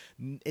 though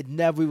it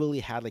never really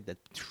had like the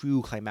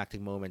true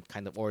climactic moment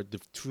kind of, or the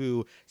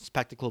true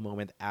spectacle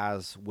moment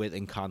as with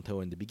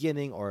Encanto in the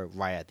beginning or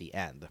Raya at the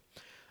end.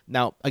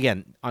 Now,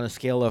 again, on a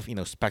scale of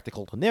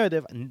spectacle to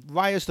narrative,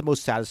 Raya is the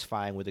most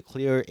satisfying with a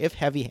clear, if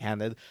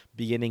heavy-handed,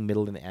 beginning,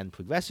 middle, and end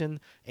progression.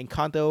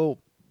 Encanto,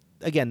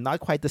 again, not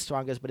quite the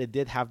strongest, but it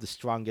did have the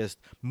strongest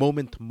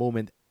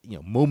moment-to-moment,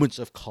 moments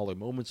of color,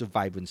 moments of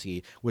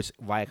vibrancy, which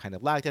Raya kind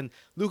of lacked. And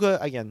Luca,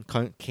 again,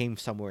 came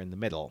somewhere in the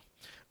middle.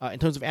 In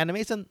terms of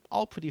animation,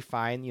 all pretty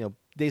fine.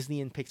 Disney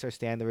and Pixar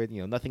standard.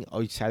 Nothing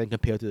exciting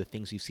compared to the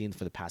things we've seen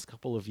for the past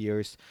couple of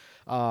years.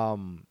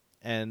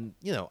 And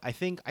I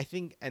think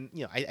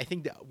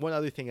that one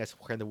other thing that's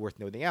kind of worth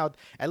noting out,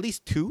 at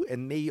least two,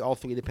 and maybe all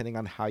three, depending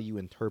on how you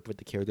interpret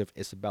the character of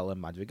Isabella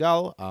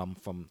Madrigal,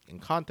 from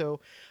Encanto.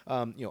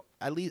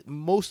 At least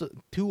most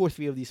two or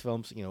three of these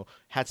films,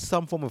 had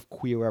some form of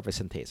queer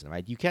representation,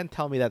 right? You can't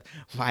tell me that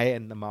Raya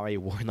and Namari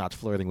were not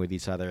flirting with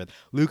each other. And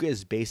Luca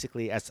is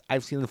basically, as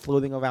I've seen him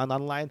floating around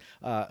online,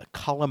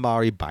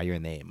 calamari by your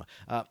name.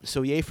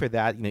 So yay for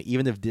that.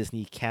 Even if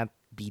Disney can't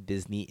be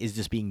Disney, is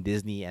just being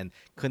Disney and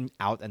couldn't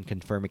out and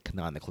confirm it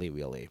canonically,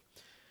 really.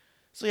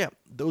 So yeah,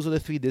 those are the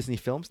three Disney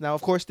films. Now,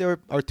 of course, there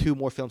are two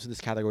more films in this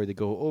category to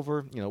go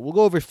over. We'll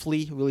go over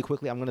Flea really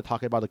quickly. I'm going to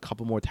talk about it a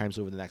couple more times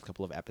over the next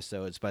couple of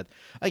episodes. But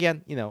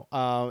again,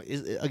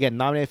 is again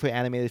nominated for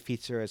animated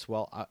feature as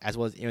well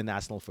as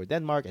international for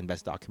Denmark and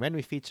best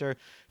documentary feature.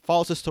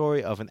 Follows the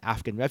story of an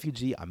African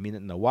refugee,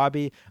 Aminat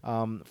Nawabi,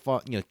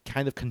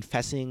 kind of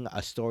confessing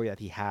a story that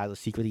he had, a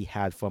secret he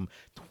had from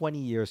 20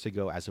 years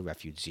ago as a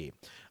refugee.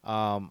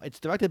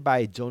 It's directed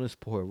by Jonas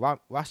Poher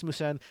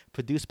Rasmussen,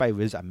 produced by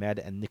Riz Ahmed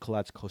and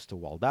Nicolas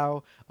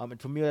Coster-Waldau. It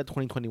premiered at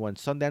 2021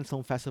 Sundance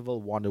Film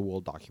Festival Wonder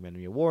World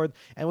Documentary Award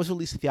and was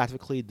released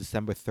theatrically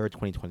December 3rd,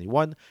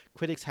 2021.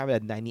 Critics have it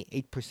at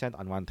 98%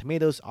 on Rotten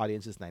Tomatoes,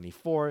 audience is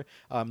 94%.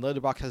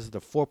 Letterboxd has it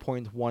at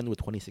 4.1 with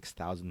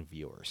 26,000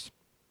 viewers.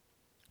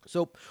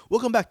 So we'll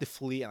come back to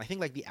Flea, and I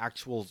think like the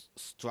actual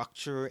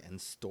structure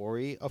and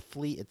story of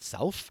Flea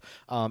itself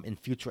in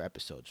future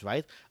episodes,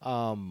 right?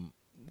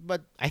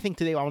 But I think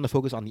today I want to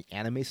focus on the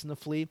animation of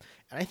Flea.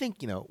 And I think,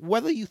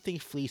 whether you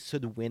think Flea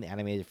should win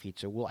animated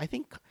feature will, I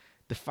think,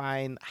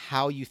 define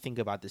how you think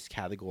about this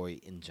category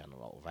in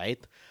general,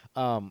 right?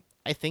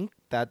 I think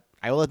that,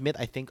 I will admit,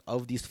 I think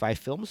of these 5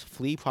 films,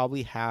 Flea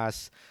probably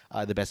has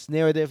the best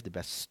narrative, the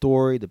best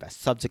story, the best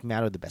subject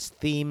matter, the best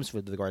themes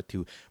with regard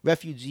to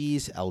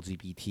refugees,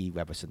 LGBT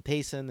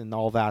representation, and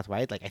all that,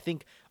 right? Like, I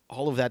think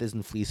all of that is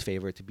in Flea's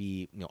favor to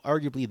be,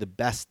 arguably the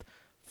best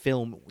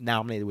film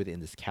nominated within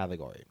this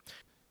category.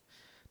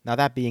 Now,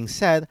 that being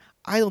said,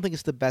 I don't think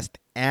it's the best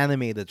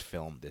animated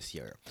film this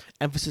year.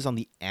 Emphasis on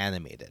the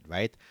animated,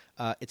 right?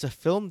 It's a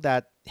film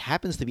that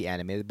happens to be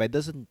animated, but it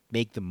doesn't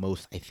make the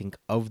most, I think,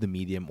 of the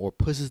medium or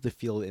pushes the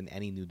field in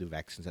any new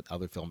directions that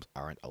other films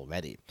aren't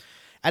already.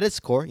 At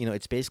its core,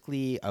 it's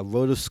basically a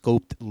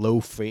rotoscoped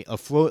low frame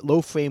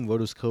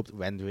rotoscoped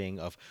rendering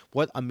of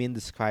what Amin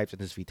describes in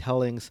his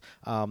retellings.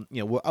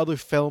 Where other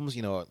films,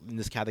 in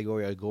this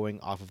category are going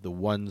off of the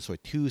 1s or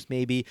 2s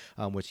maybe,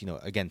 which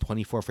again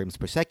 24 frames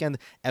per second.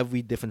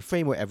 Every different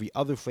frame or every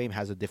other frame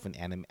has a different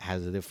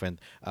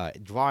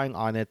drawing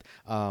on it.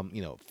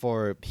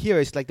 For here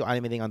it's like they're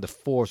animating on the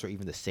 4s or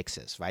even the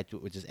 6s, right?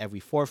 Which is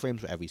every 4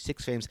 frames or every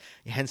 6 frames.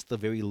 Hence the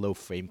very low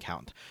frame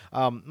count.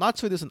 Not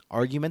sure there's an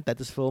argument that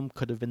this film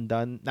could have been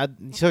done. Not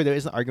sorry, there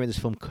is an argument this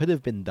film could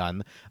have been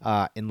done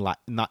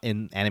not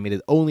in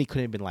animated only,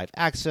 couldn't have been live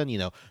action.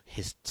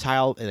 His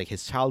child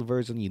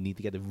version, you need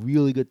to get a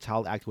really good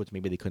child actor, which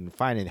maybe they couldn't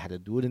find, and they had to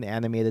do it in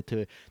animated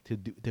to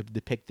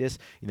depict this.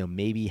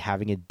 Maybe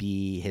having it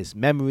be his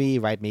memory,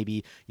 right?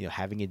 Maybe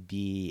having it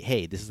be,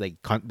 hey, this is like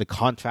the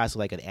contrast of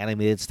like an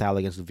animated style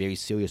against a very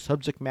serious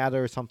subject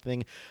matter or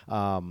something.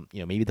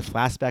 Maybe the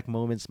flashback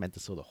moments meant to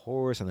show the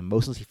horrors and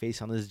emotions he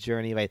faced on his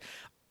journey, right?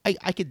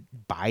 I could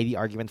buy the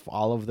argument for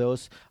all of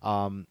those.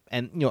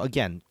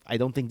 Again, I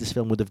don't think this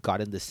film would have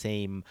gotten the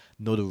same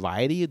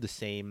notoriety, the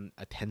same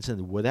attention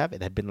it would have.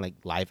 It had been like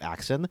live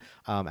action,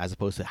 as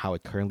opposed to how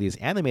it currently is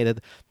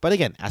animated. But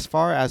again, as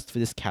far as for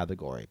this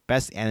category,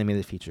 best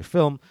animated feature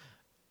film,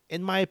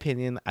 in my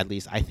opinion, at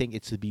least, I think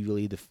it should be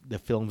really the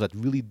films that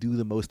really do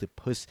the most to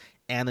push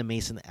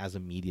animation as a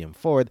medium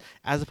forward,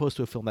 as opposed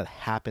to a film that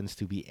happens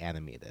to be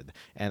animated.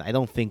 And I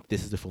don't think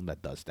this is the film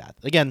that does that.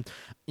 Again,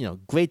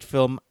 great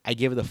film. I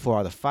give it a 4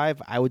 out of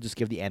 5. I would just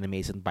give the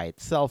animation by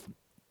itself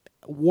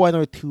 1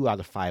 or 2 out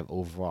of 5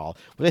 overall.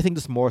 But I think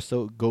this more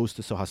so goes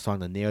to show how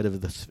strong the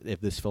narrative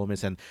of this film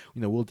is, and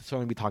we'll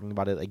certainly be talking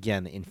about it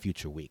again in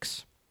future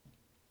weeks.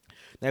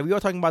 Now, if we are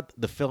talking about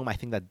the film, I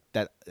think that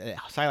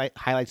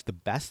highlights the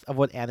best of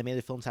what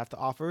animated films have to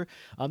offer.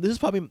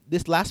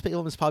 This last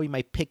film is probably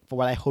my pick for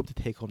what I hope to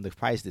take home the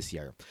prize this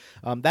year.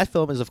 That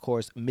film is, of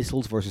course,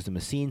 Missiles vs. the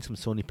Machines from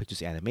Sony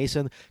Pictures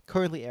Animation,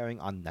 currently airing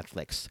on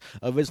Netflix.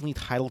 Originally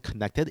titled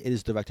Connected, it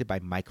is directed by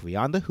Mike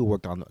Rianda, who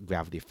worked on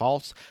Gravity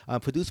Falls,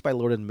 produced by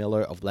Lord and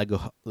Miller of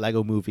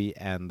Lego Movie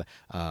and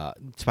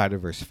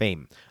Spider-Verse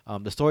fame.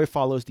 The story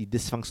follows the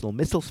dysfunctional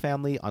Missiles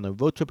family on a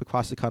road trip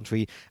across the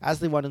country as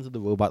they run into the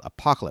robot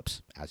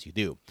apocalypse, as you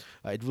do.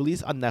 It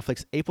released on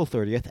Netflix April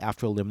 30th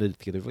after a limited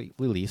theater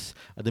release.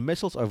 The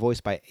Mitchells are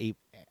voiced by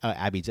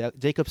Abby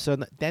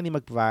Jacobson, Danny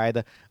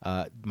McBride,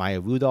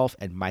 Maya Rudolph,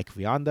 and Mike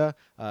Rianda.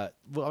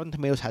 Rotten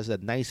Tomatoes has a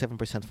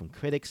 97% from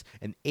critics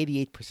and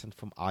 88%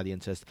 from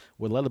audiences,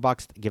 with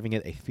Letterboxd giving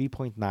it a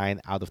 3.9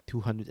 out of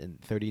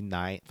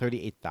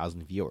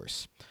 238,000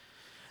 viewers.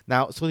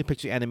 Now, Sony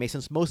Pictures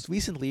Animations most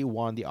recently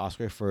won the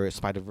Oscar for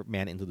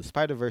Spider-Man Into the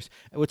Spider-Verse,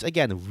 which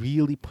again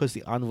really pushed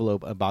the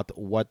envelope about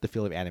what the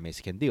field of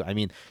animation can do. I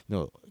mean,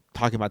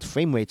 talking about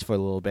frame rates for a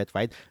little bit,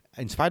 right?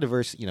 In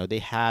Spider-Verse, they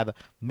had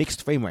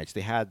mixed frame rates.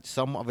 They had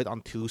some of it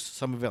on 2s,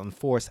 some of it on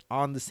 4s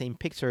on the same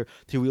picture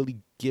to really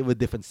give a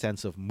different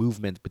sense of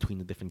movement between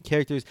the different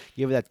characters,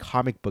 give it that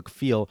comic book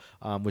feel,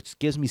 which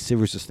gives me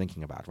shivers just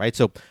thinking about, right?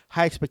 So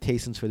high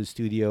expectations for the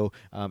studio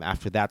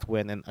after that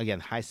win, and again,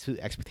 high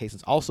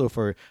expectations also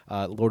for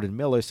Lord and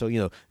Miller.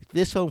 So,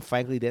 this film,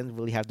 frankly, didn't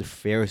really have the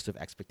fairest of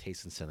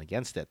expectations set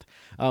against it.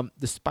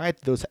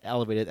 Despite those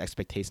elevated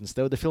expectations,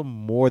 though, the film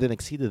more than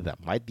exceeded them,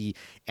 right? The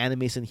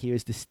animation here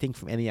is distinct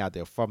from any out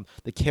there, from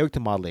the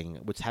character modeling,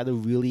 which had a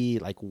really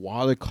like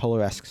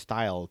watercolor-esque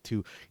style,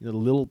 to the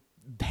little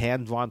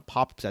hand-drawn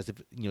pop-ups as if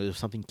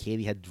something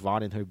Katie had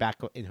drawn in her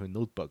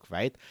notebook,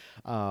 right?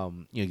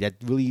 That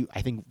really,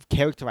 I think,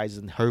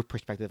 characterizes her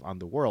perspective on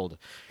the world,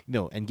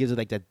 and gives it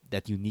like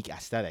that unique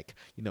aesthetic.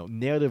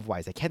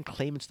 Narrative-wise, I can't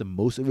claim it's the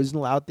most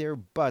original out there,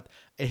 but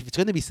if it's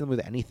going to be similar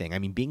to anything, I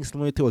mean, being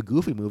similar to a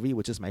Goofy movie,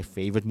 which is my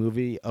favorite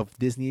movie of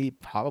Disney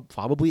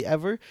probably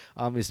ever,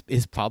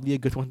 is probably a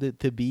good one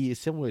to be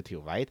similar to,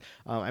 right?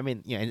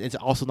 And it's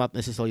also not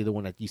necessarily the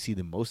one that you see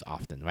the most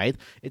often, right?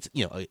 It's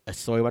a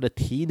story about a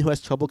teen who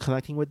has trouble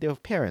connecting with their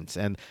parents,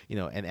 and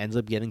ends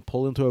up getting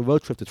pulled into a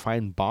road trip to try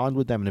and bond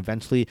with them, and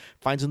eventually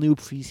finds a new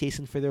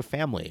appreciation for their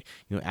family.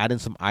 Add in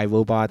some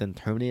iRobot and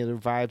Terminator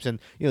vibes, and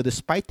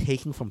despite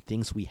taking from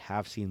things we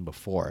have seen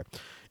before,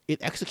 it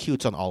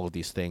executes on all of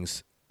these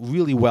things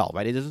really well,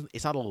 right?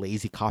 It's not a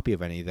lazy copy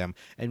of any of them,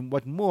 and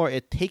what more,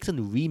 it takes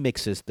and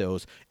remixes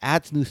those,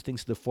 adds new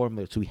things to the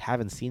formula so we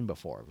haven't seen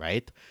before,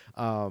 right?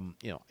 And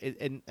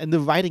the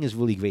writing is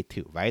really great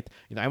too, right?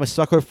 I'm a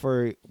sucker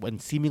for when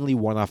seemingly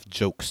one-off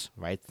jokes,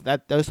 right?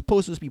 That was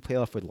supposed to be played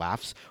off with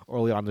laughs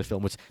early on in the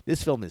film, which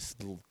this film is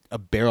a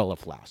barrel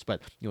of laughs,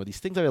 but these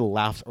things that are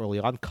laughs early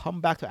on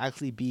come back to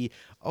actually be,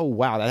 oh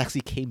wow, that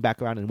actually came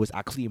back around and was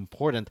actually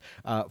important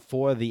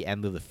for the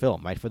end of the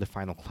film, right, for the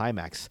final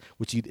climax,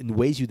 which in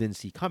ways you didn't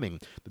see coming.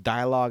 The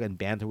dialogue and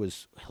banter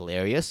was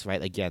hilarious,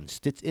 right? Again,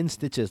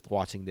 stitches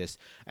watching this,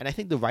 and I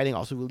think the writing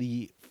also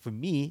really, for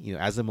me,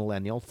 as a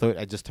millennial,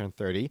 I just turned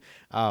 30.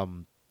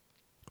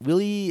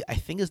 Really, I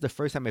think is the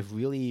first time I've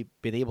really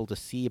been able to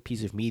see a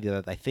piece of media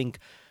that I think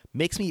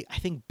makes me,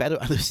 better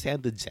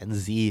understand the Gen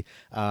Z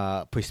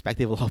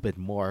perspective a little bit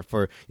more.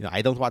 For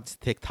I don't watch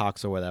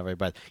TikToks or whatever,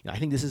 but I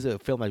think this is a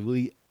film that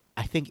really,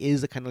 I think,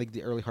 is kind of like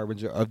the early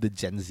harbinger of the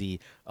Gen Z,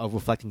 of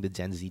reflecting the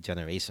Gen Z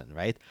generation,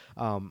 right?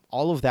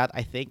 All of that,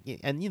 I think,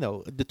 and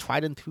the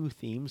tried and true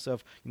themes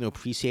of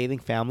appreciating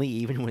family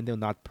even when they're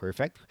not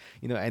perfect,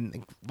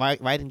 and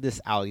writing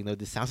this out,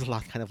 this sounds a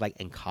lot kind of like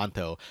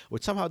Encanto,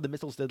 which somehow the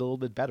Mitchells did a little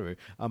bit better.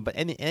 But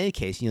in any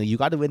case, you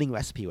got a winning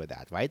recipe with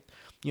that, right?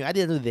 At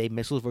the end of the day,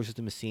 Mitchells versus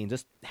the Machine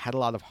just had a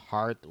lot of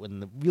heart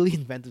and a really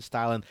inventive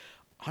style, and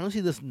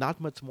honestly, there's not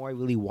much more I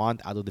really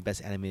want out of the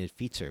best animated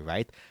feature,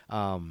 right?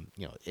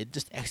 It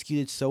just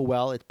executed so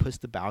well. It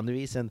pushed the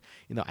boundaries, and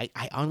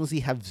I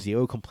honestly have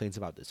zero complaints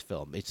about this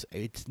film.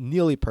 It's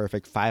nearly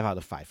perfect, 5 out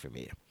of 5 for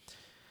me.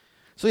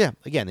 So yeah,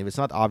 again, if it's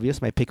not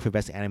obvious, my pick for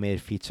best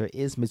animated feature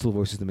is Mitchell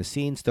versus the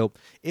Machines. Though,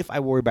 if I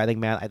were a betting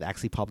man, I'd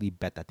actually probably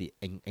bet that the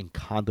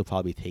Encanto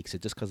probably takes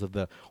it just because of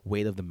the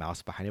weight of the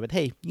mouse behind it. But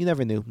hey, you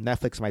never knew.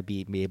 Netflix might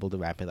be able to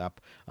wrap it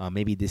up.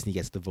 Maybe Disney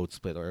gets the vote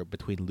split or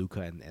between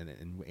Luca and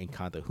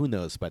Encanto. Who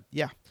knows? But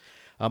yeah.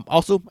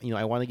 Also,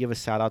 I want to give a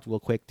shout out real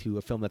quick to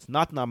a film that's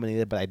not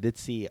nominated, but I did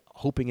see,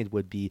 hoping it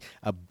would be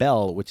a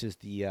Belle, which is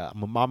the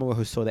Mamoru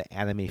Hosoda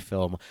anime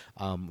film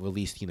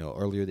released,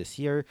 earlier this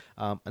year.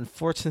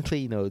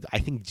 Unfortunately, I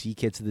think G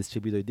Kids, the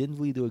distributor, didn't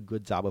really do a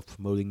good job of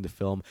promoting the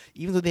film,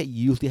 even though they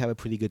usually have a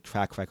pretty good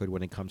track record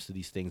when it comes to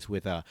these things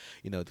with, the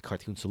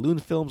Cartoon Saloon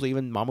films, or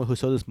even Mamoru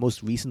Hosoda's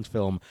most recent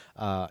film,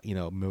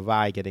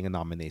 Mirai getting a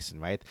nomination,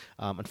 right?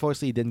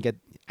 Unfortunately, it didn't get.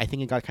 I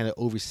think it got kind of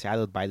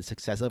overshadowed by the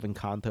success of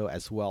Encanto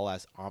as well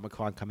as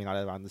Omicron coming out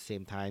around the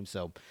same time.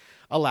 So,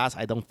 alas,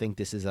 I don't think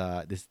this was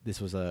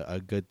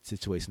a good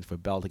situation for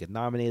Bell to get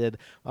nominated.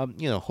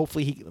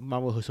 Hopefully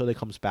Mamoru Hosoda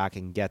comes back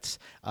and gets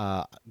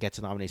a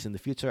nomination in the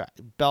future.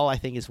 Bell, I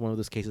think, is one of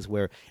those cases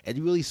where it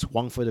really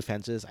swung for the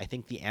fences. I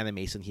think the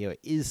animation here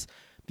is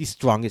the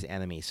strongest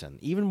animation,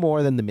 even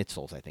more than the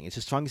Mitchells. I think it's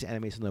the strongest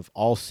animation of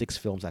all 6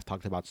 films I've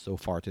talked about so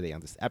far today on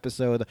this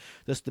episode.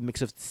 Just the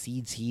mix of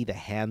CG, the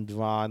hand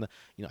drawn.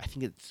 I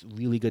think it's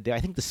really good there. I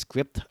think the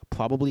script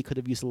probably could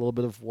have used a little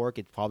bit of work.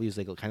 It probably was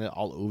like kind of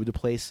all over the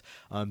place.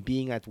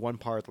 Being at one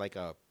part like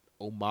a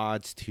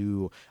homage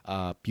to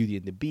Beauty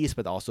and the Beast,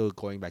 but also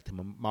going back to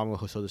Mamoru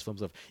Hosoda's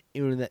films of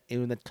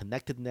internet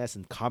connectedness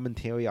and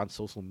commentary on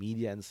social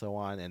media and so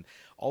on, and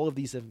all of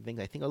these different things.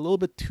 I think a little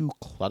bit too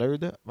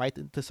cluttered, right,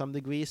 to some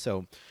degree.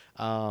 So,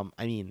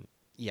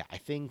 yeah, I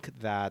think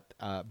that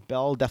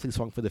Bell definitely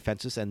swung for the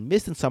fences and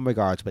missed in some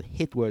regards, but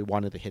hit where it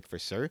wanted to hit for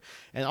sure.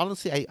 And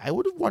honestly, I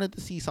would have wanted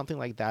to see something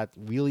like that,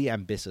 really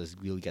ambitious,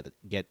 really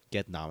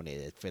get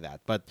nominated for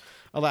that. But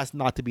alas,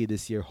 not to be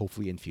this year.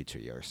 Hopefully in future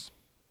years.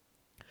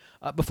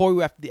 Before we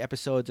wrap the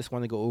episode, just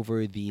want to go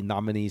over the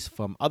nominees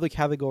from other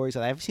categories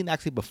that I've seen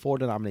actually before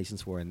the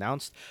nominations were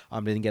announced.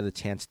 Didn't get a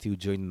chance to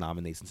during the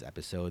nominations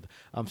episode.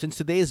 Since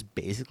today is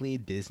basically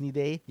Disney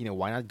Day,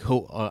 why not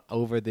go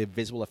over the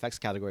visual effects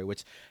category,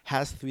 which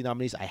has 3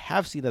 nominees I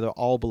have seen that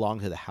all belong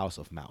to the House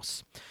of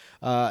Mouse.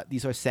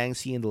 These are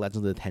Shang-Chi and the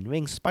Legend of the Ten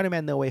Rings,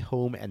 Spider-Man No Way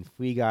Home, and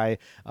Free Guy.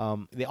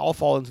 They all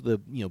fall into the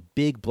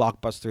big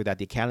blockbuster that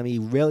the Academy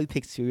rarely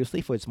takes seriously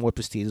for its more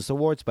prestigious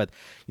awards, but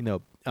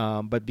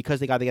but because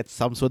they got to get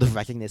some sort of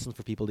recognition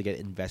for people to get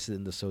invested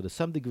in the show to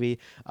some degree,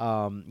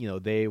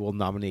 they will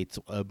nominate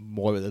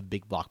more of the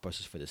big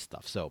blockbusters for this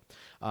stuff. So,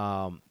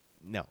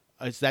 no.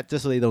 It's that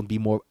just so they don't be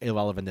more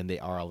irrelevant than they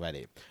are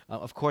already.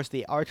 Of course,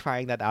 they are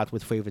trying that out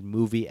with favorite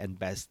movie and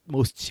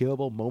most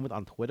cheerable moment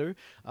on Twitter,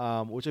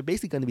 which are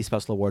basically going to be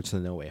special awards to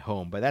No Way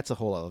Home, but that's a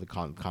whole other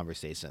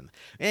conversation.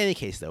 In any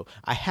case, though,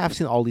 I have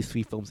seen all these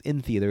 3 films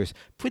in theaters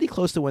pretty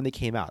close to when they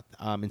came out.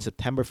 In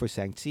September for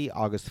Shang-Chi,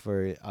 August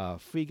for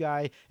Free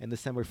Guy, and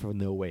December for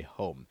No Way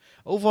Home.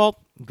 Overall,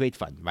 great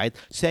fun, right?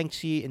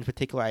 Shang-Chi in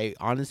particular, I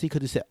honestly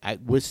could have said I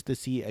wish to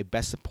see a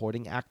Best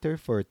Supporting Actor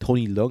for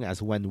Tony Leung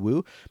as Wen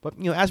Wu, but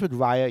as with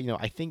Raya,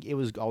 I think it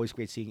was always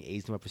great seeing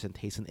Asian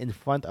representation in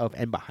front of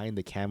and behind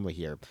the camera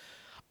here.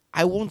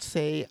 I won't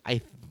say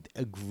I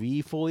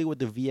agree fully with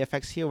the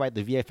VFX here, right?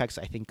 The VFX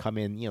I think come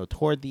in,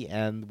 toward the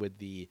end with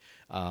the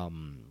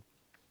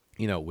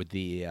with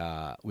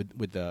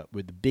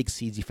the big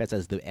CG effects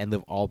as the end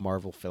of all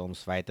Marvel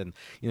films, right? And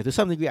to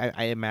some degree,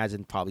 I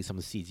imagine probably some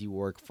CG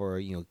work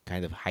for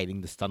kind of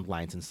hiding the stunt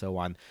lines and so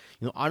on.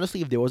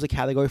 Honestly, if there was a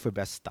category for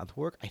best stunt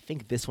work, I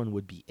think this one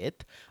would be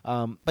it.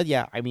 But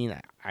yeah, I mean,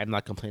 I'm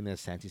not complaining that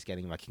Santi's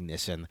getting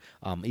recognition,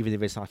 even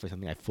if it's not for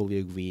something I fully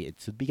agree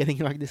it should be getting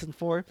recognition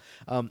for.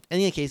 In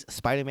any case,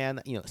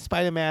 Spider-Man,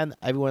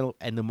 everyone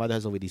and the mother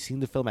has already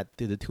seen the film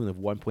to the tune of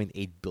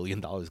 $1.8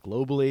 billion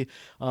globally.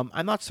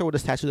 I'm not sure what the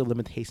statute of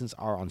limitations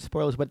are on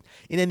spoilers, but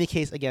in any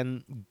case,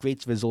 again,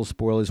 great visual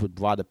spoilers with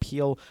broad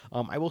appeal.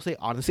 I will say,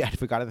 honestly, I'd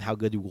forgotten how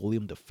good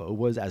William Dafoe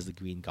was as the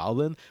Green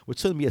Goblin, which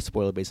shouldn't be a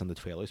spoiler based on the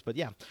trailers, but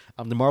yeah,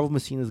 the Marvel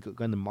machine is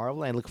going to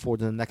marvel, and I look forward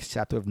to the next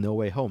chapter of No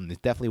Way Home.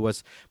 It definitely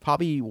was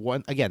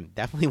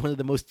definitely one of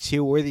the most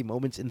cheer-worthy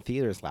moments in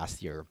theaters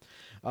last year.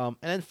 And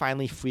then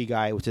finally, Free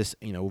Guy, which is,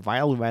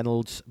 Ryan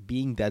Reynolds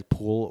being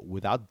Deadpool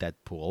without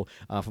Deadpool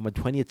from a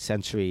 20th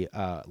century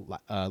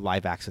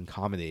live-action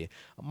comedy.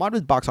 A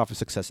moderate box office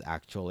success,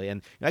 actually.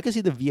 And I can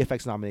see the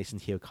VFX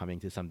nominations here coming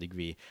to some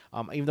degree.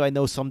 Even though I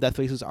know some Death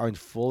Races aren't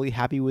fully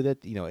happy with it,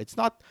 it's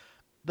not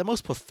the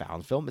most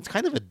profound film. It's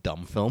kind of a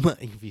dumb film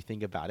if you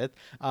think about it.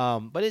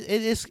 But it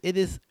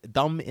is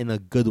dumb in a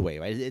good way,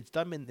 right? It's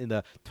dumb in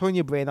the turn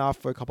your brain off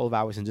for a couple of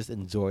hours and just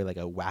enjoy like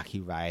a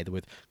wacky ride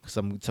with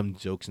some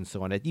jokes and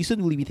so on that you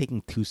shouldn't really be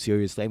taking too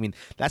seriously. I mean,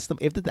 if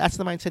that's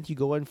the mindset you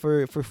go in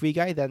for Free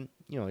Guy, then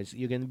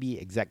you're gonna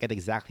get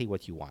exactly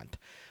what you want.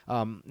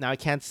 Now I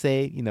can't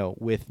say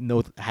with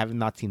no having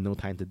not seen No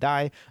Time to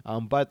Die,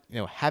 but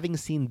having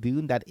seen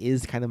Dune, that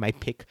is kind of my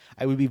pick.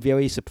 I would be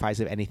very surprised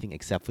if anything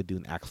except for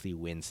Dune actually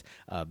wins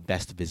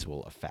best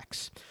visual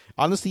effects.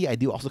 Honestly, I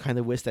do also kind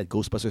of wish that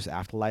Ghostbusters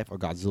Afterlife or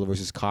Godzilla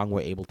vs Kong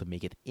were able to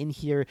make it in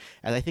here,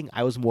 as I think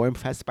I was more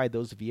impressed by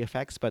those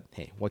VFX. But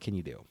hey, what can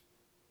you do?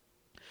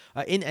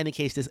 In any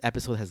case, this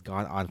episode has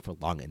gone on for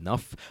long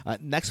enough.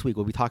 Next week,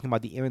 we'll be talking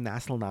about the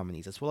international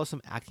nominees as well as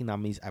some acting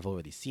nominees I've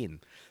already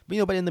seen.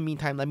 But in the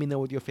meantime, let me know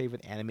what your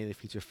favorite animated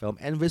feature film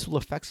and visual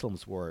effects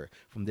films were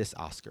from this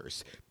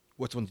Oscars.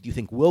 Which ones do you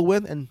think will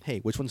win? And hey,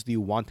 which ones do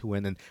you want to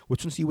win? And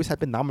which ones do you wish had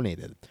been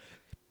nominated?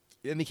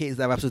 In any case,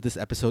 that wraps up this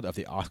episode of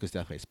the Oscars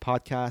Death Race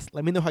podcast.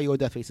 Let me know how your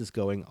Death Race is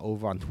going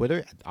over on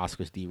Twitter at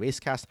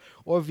OscarsDRacecast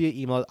or via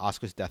email at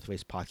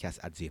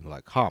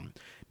OscarsDeathRacePodcast@gmail.com.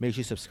 Make sure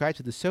you subscribe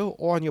to the show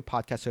or on your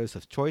podcast service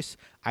of choice,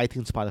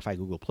 iTunes, Spotify,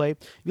 Google Play.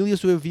 You'll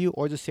use a review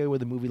or just share it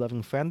with a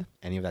movie-loving friend.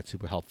 Any of that's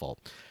super helpful.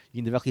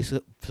 You can directly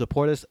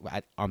support us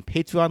on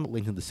Patreon,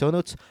 link in the show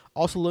notes.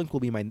 Also, link will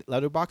be my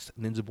letterbox,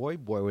 Ninja Boy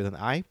with an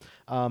I.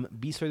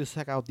 Be sure to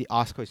check out the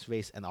Oscars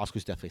Race and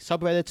Oscars Death Race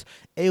subreddits,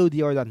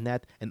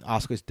 AODR.net, and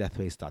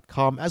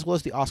OscarsDeathRace.com, as well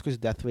as the Oscars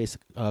Death Race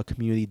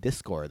community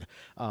Discord.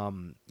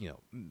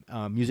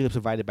 Music is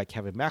provided by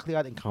Kevin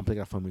MacLeod and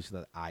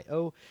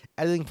ComplicateForMusic.io.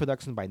 Editing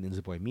production by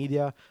Ninja Boy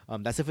Media.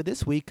 That's it for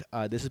this week.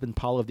 This has been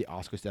Paulo of the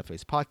Oscars Death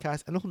Race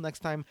podcast. And until next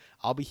time,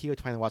 I'll be here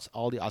trying to watch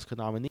all the Oscar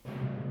nominees.